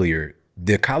this earlier,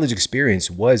 the college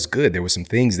experience was good. There were some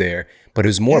things there, but it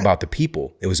was more about the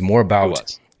people. It was more about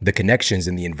was. the connections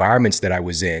and the environments that I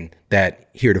was in that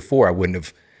heretofore I wouldn't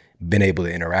have been able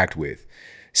to interact with.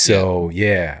 So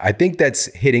yeah, I think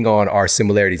that's hitting on our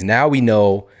similarities. Now we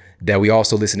know that we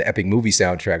also listen to epic movie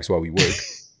soundtracks while we work.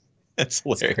 That's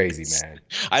hilarious. It's crazy, man.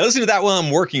 I listen to that while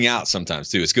I'm working out sometimes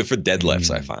too. It's good for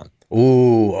deadlifts, I found.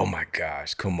 Ooh, oh my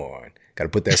gosh, come on. Got to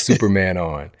put that Superman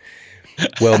on.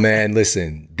 Well, man,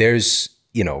 listen,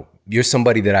 you're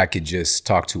somebody that I could just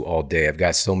talk to all day. I've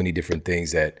got so many different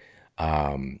things that,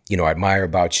 I admire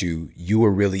about you. You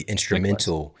were really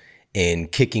instrumental in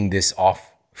kicking this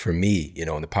off for me, in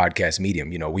the podcast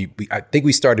medium. I think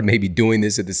we started maybe doing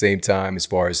this at the same time as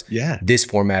far as this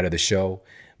format of the show.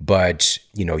 But,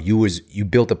 you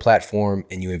built a platform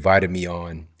and you invited me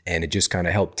on, and it just kind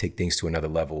of helped take things to another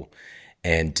level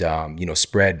and,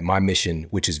 spread my mission,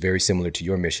 which is very similar to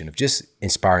your mission of just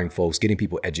inspiring folks, getting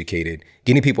people educated,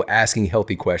 getting people asking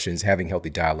healthy questions, having healthy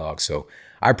dialogue. So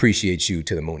I appreciate you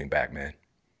to the moon and back, man.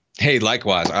 Hey,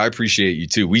 likewise. I appreciate you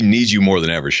too. We need you more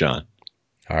than ever, Sean.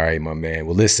 All right, my man.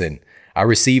 Well, listen, I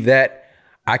received that.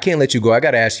 I can't let you go. I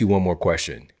got to ask you one more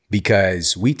question,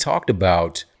 because we talked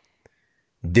about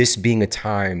this being a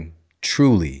time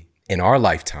truly in our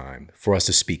lifetime for us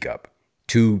to speak up,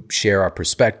 to share our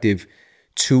perspective,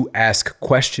 to ask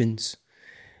questions.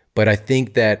 But I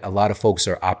think that a lot of folks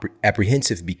are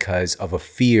apprehensive because of a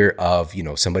fear of,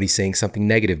 somebody saying something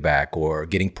negative back or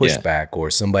getting pushed back or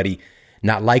somebody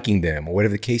not liking them or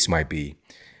whatever the case might be.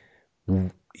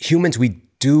 Humans, we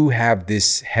do have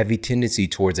this heavy tendency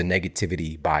towards a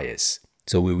negativity bias.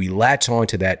 So we latch on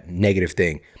to that negative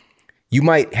thing. You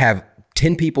might have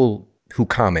 10 people who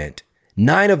comment.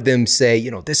 9 of them say,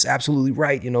 this is absolutely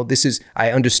right.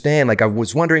 I understand. Like, I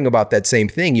was wondering about that same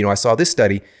thing. I saw this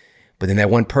study, but then that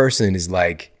one person is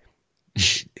like,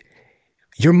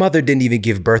 your mother didn't even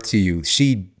give birth to you.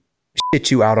 She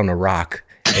shit you out on a rock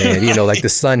and, like the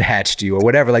sun hatched you or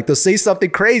whatever. Like, they'll say something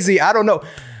crazy. I don't know.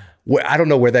 I don't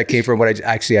know where that came from, but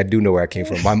I do know where it came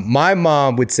from. My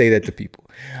mom would say that to people.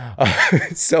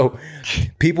 So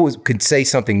people could say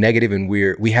something negative and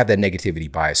we have that negativity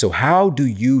bias. So how do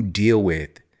you deal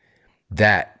with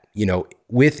that,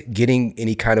 with getting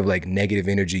any kind of like negative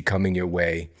energy coming your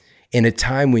way in a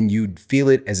time when you feel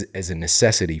it as a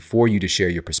necessity for you to share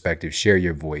your perspective, share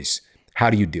your voice? How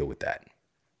do you deal with that?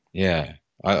 Yeah,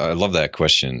 I love that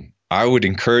question. I would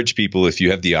encourage people, if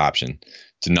you have the option,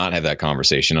 to not have that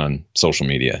conversation on social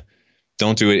media.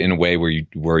 Don't do it in a way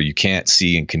where you can't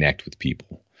see and connect with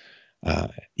people.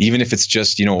 Even if it's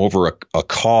just, over a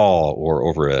call or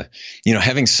over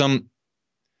having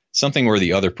something where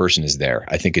the other person is there,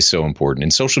 I think is so important.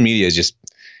 And social media is just,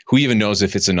 who even knows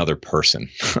if it's another person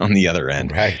on the other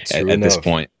end at this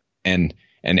point. And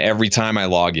every time I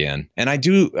log in, and I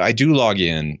do log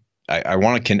in, I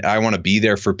want to be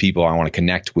there for people. I want to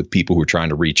connect with people who are trying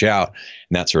to reach out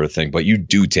and that sort of thing. But you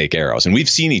do take arrows, and we've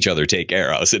seen each other take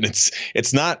arrows, and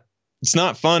it's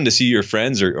not fun to see your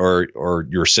friends or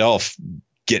yourself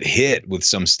get hit with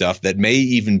some stuff that may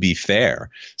even be fair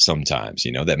sometimes,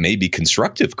 that may be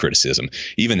constructive criticism.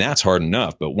 Even that's hard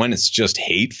enough. But when it's just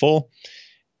hateful,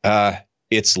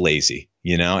 it's lazy.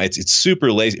 It's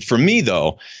super lazy. For me,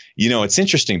 though, it's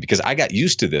interesting because I got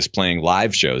used to this playing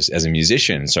live shows as a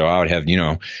musician. So I would have,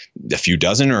 a few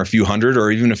dozen or a few hundred or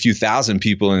even a few thousand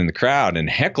people in the crowd, and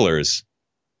hecklers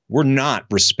were not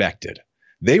respected.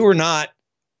 They were not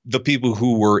the people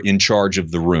who were in charge of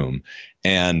the room.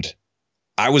 And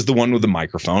I was the one with the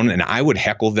microphone, and I would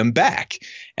heckle them back.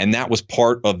 And that was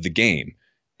part of the game.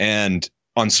 And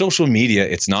on social media,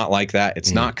 it's not like that.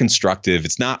 It's not constructive.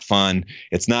 It's not fun.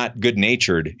 It's not good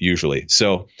natured usually.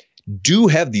 So do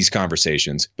have these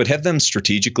conversations, but have them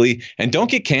strategically, and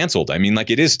don't get canceled. I mean, like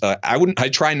it is, I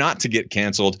try not to get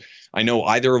canceled. I know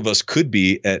either of us could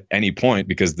be at any point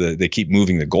because they keep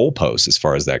moving the goalposts as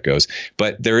far as that goes.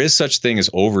 But there is such thing as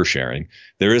oversharing.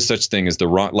 There is such thing as the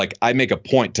wrong, like I make a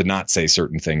point to not say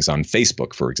certain things on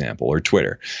Facebook, for example, or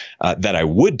Twitter, that I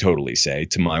would totally say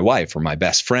to my wife or my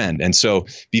best friend. And so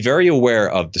be very aware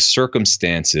of the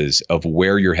circumstances of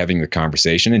where you're having the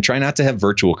conversation, and try not to have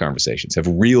virtual conversations, have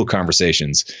real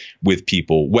conversations with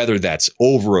people, whether that's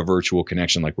over a virtual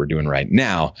connection like we're doing right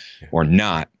now or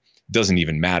not. Doesn't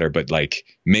even matter, but like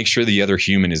make sure the other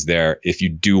human is there if you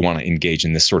do want to engage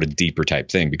in this sort of deeper type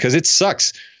thing, because it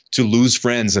sucks to lose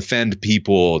friends, offend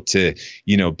people, to,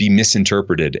 be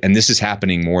misinterpreted. And this is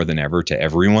happening more than ever to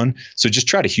everyone. So just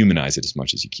try to humanize it as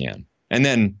much as you can. And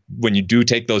then when you do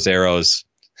take those arrows,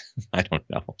 I don't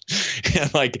know,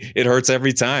 like it hurts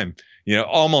every time,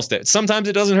 almost. Sometimes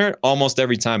it doesn't hurt. Almost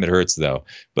every time it hurts though.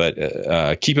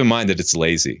 But keep in mind that it's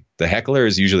lazy. The heckler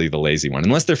is usually the lazy one,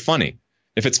 unless they're funny.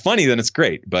 If it's funny, then it's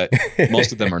great, but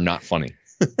most of them are not funny.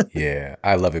 Yeah,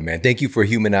 I love it, man. Thank you for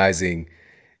humanizing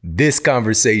this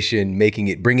conversation,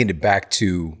 bringing it back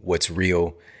to what's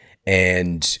real.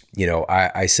 And,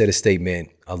 I said a statement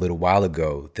a little while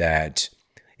ago that,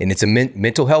 and it's a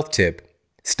mental health tip,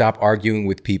 stop arguing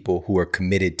with people who are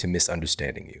committed to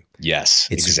misunderstanding you. Yes,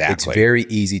 Exactly. It's very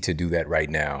easy to do that right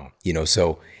now.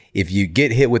 So if you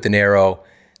get hit with an arrow,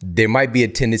 there might be a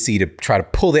tendency to try to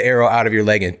pull the arrow out of your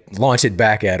leg and launch it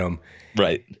back at them.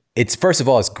 Right. It's, first of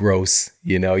all, it's gross.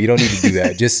 You don't need to do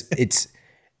that.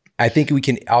 I think we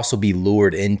can also be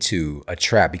lured into a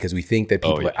trap because we think that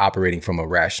people are operating from a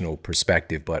rational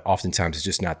perspective, but oftentimes it's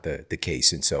just not the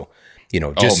case. And so,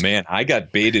 oh man, I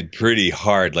got baited pretty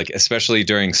hard, like especially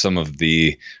during some of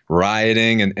the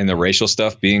rioting and the racial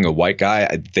stuff. Being a white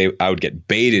guy, I would get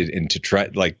baited into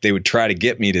they would try to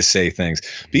get me to say things.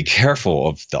 Be careful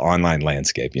of the online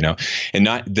landscape,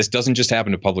 and this doesn't just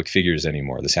happen to public figures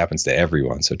anymore. This happens to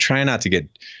everyone. So try not to get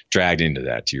dragged into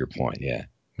that, to your point. Yeah.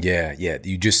 Yeah.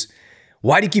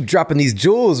 Why do you keep dropping these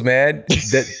jewels, man?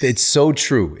 It's so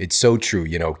true. It's so true.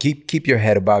 Keep your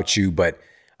head about you. But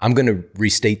I'm going to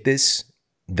restate this,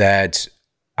 that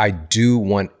I do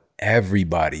want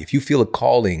everybody, if you feel a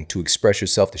calling to express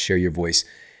yourself, to share your voice,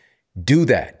 do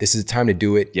that. This is the time to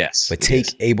do it. Yes. But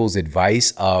take Abel's advice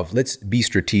of let's be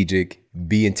strategic,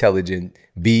 be intelligent,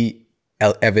 be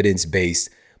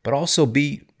evidence-based, but also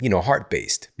be,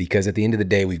 heart-based. Because at the end of the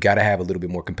day, we've got to have a little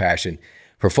bit more compassion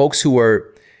for folks who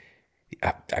are,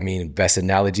 best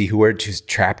analogy, who are just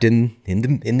trapped in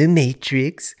the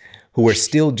matrix, who are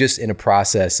still just in a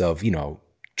process of,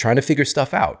 trying to figure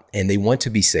stuff out. And they want to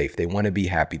be safe. They want to be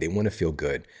happy. They want to feel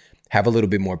good. Have a little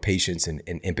bit more patience and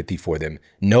empathy for them.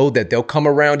 Know that they'll come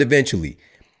around eventually.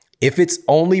 If it's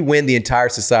only when the entire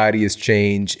society has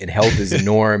changed and health is the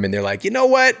norm and they're like, you know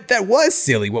what, that was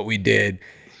silly what we did,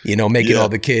 making all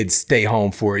the kids stay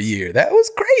home for a year. That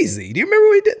was crazy. Do you remember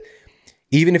what we did?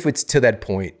 Even if it's to that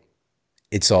point,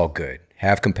 it's all good.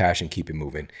 Have compassion, keep it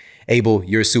moving. Abel,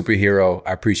 you're a superhero.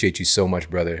 I appreciate you so much,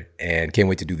 brother, and can't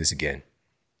wait to do this again.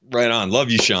 Right on.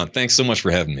 Love you, Sean. Thanks so much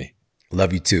for having me.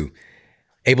 Love you too.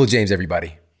 Abel James,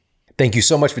 everybody. Thank you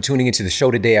so much for tuning into the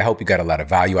show today. I hope you got a lot of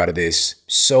value out of this.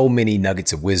 So many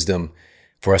nuggets of wisdom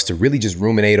for us to really just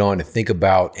ruminate on, to think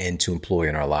about, and to employ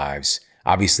in our lives.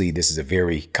 Obviously, this is a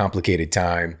very complicated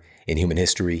time in human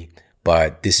history,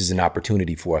 but this is an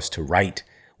opportunity for us to write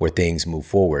where things move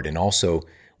forward. And also,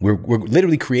 we're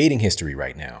literally creating history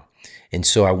right now. And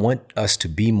so I want us to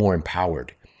be more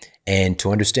empowered and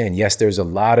to understand, yes, there's a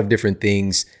lot of different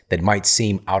things that might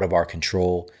seem out of our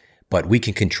control, but we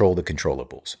can control the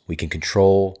controllables. We can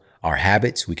control our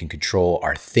habits, we can control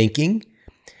our thinking,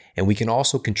 and we can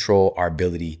also control our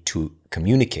ability to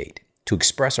communicate, to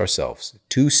express ourselves,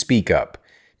 to speak up,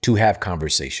 to have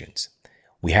conversations.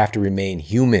 We have to remain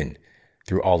human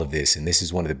through all of this. And this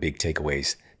is one of the big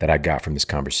takeaways that I got from this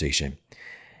conversation.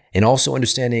 And also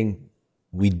understanding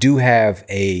we do have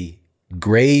a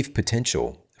grave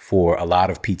potential for a lot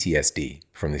of PTSD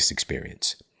from this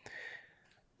experience.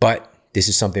 But this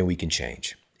is something we can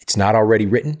change. It's not already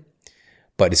written,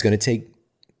 but it's going to take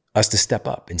us to step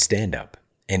up and stand up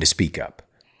and to speak up.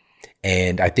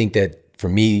 And I think that for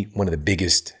me, one of the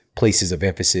biggest places of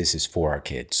emphasis is for our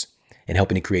kids and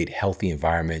helping to create healthy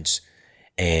environments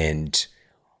and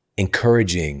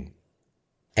encouraging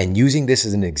and using this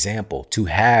as an example to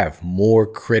have more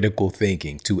critical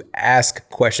thinking, to ask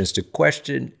questions, to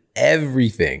question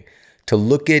everything, to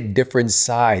look at different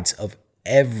sides of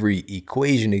every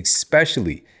equation,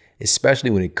 especially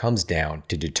when it comes down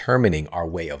to determining our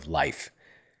way of life.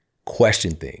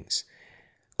 Question things.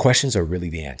 Questions are really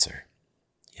the answer,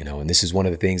 and this is one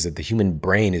of the things that the human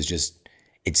brain is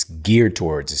it's geared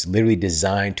towards. It's literally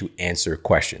designed to answer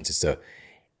questions. It's a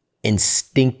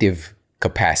instinctive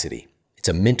capacity. It's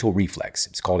a mental reflex.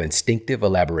 It's called instinctive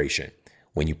elaboration.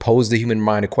 When you pose the human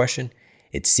mind a question,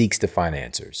 it seeks to find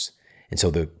answers. And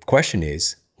so the question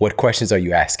is, what questions are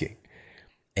you asking?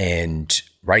 And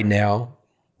right now,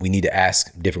 we need to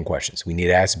ask different questions. We need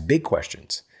to ask big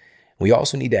questions. We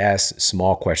also need to ask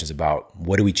small questions about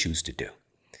what do we choose to do?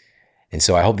 And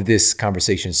so I hope that this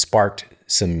conversation sparked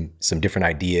some different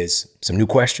ideas, some new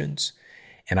questions.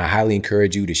 And I highly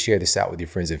encourage you to share this out with your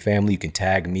friends and family. You can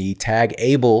tag me, tag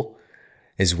Abel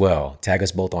as well. Tag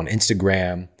us both on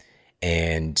Instagram.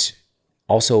 And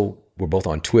also, we're both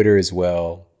on Twitter as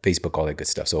well, Facebook, all that good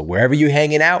stuff. So wherever you're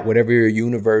hanging out, whatever your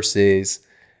universe is,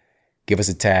 give us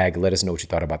a tag. Let us know what you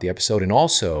thought about the episode. And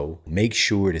also, make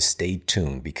sure to stay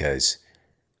tuned because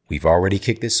we've already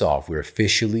kicked this off. We're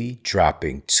officially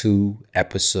dropping 2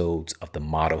 episodes of the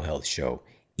Model Health Show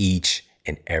each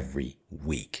and every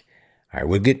week. All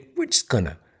right, we're just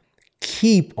gonna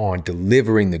keep on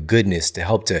delivering the goodness to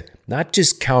help to not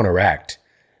just counteract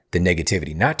the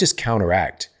negativity, not just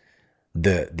counteract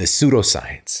the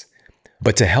pseudoscience,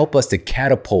 but to help us to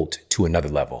catapult to another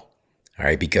level. All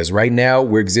right, because right now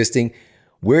we're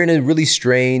in a really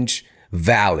strange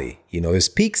valley. There's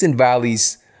peaks and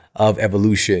valleys of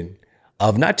evolution,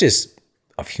 of not just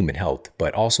of human health,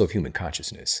 but also of human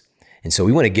consciousness. And so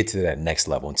we want to get to that next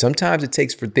level. And sometimes it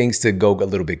takes for things to go a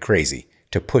little bit crazy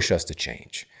to push us to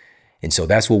change. And so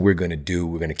that's what we're going to do.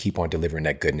 We're going to keep on delivering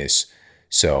that goodness.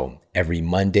 So every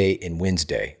Monday and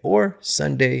Wednesday, or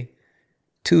Sunday,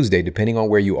 Tuesday, depending on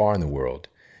where you are in the world,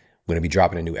 we're going to be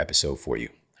dropping a new episode for you.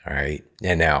 All right.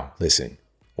 And now listen,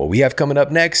 what we have coming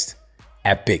up next,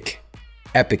 epic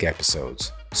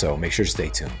episodes. So make sure to stay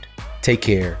tuned. Take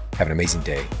care. Have an amazing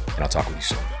day. And I'll talk with you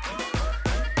soon.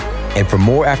 And for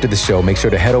more after the show, make sure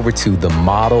to head over to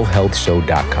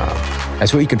themodelhealthshow.com.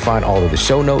 That's where you can find all of the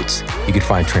show notes. You can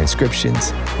find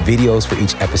transcriptions, videos for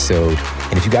each episode.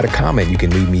 And if you got a comment, you can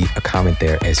leave me a comment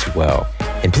there as well.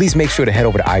 And please make sure to head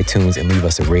over to iTunes and leave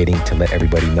us a rating to let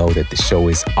everybody know that the show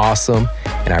is awesome.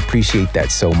 And I appreciate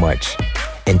that so much.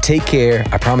 And take care.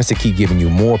 I promise to keep giving you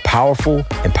more powerful,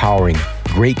 empowering,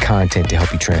 great content to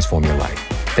help you transform your life.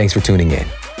 Thanks for tuning in.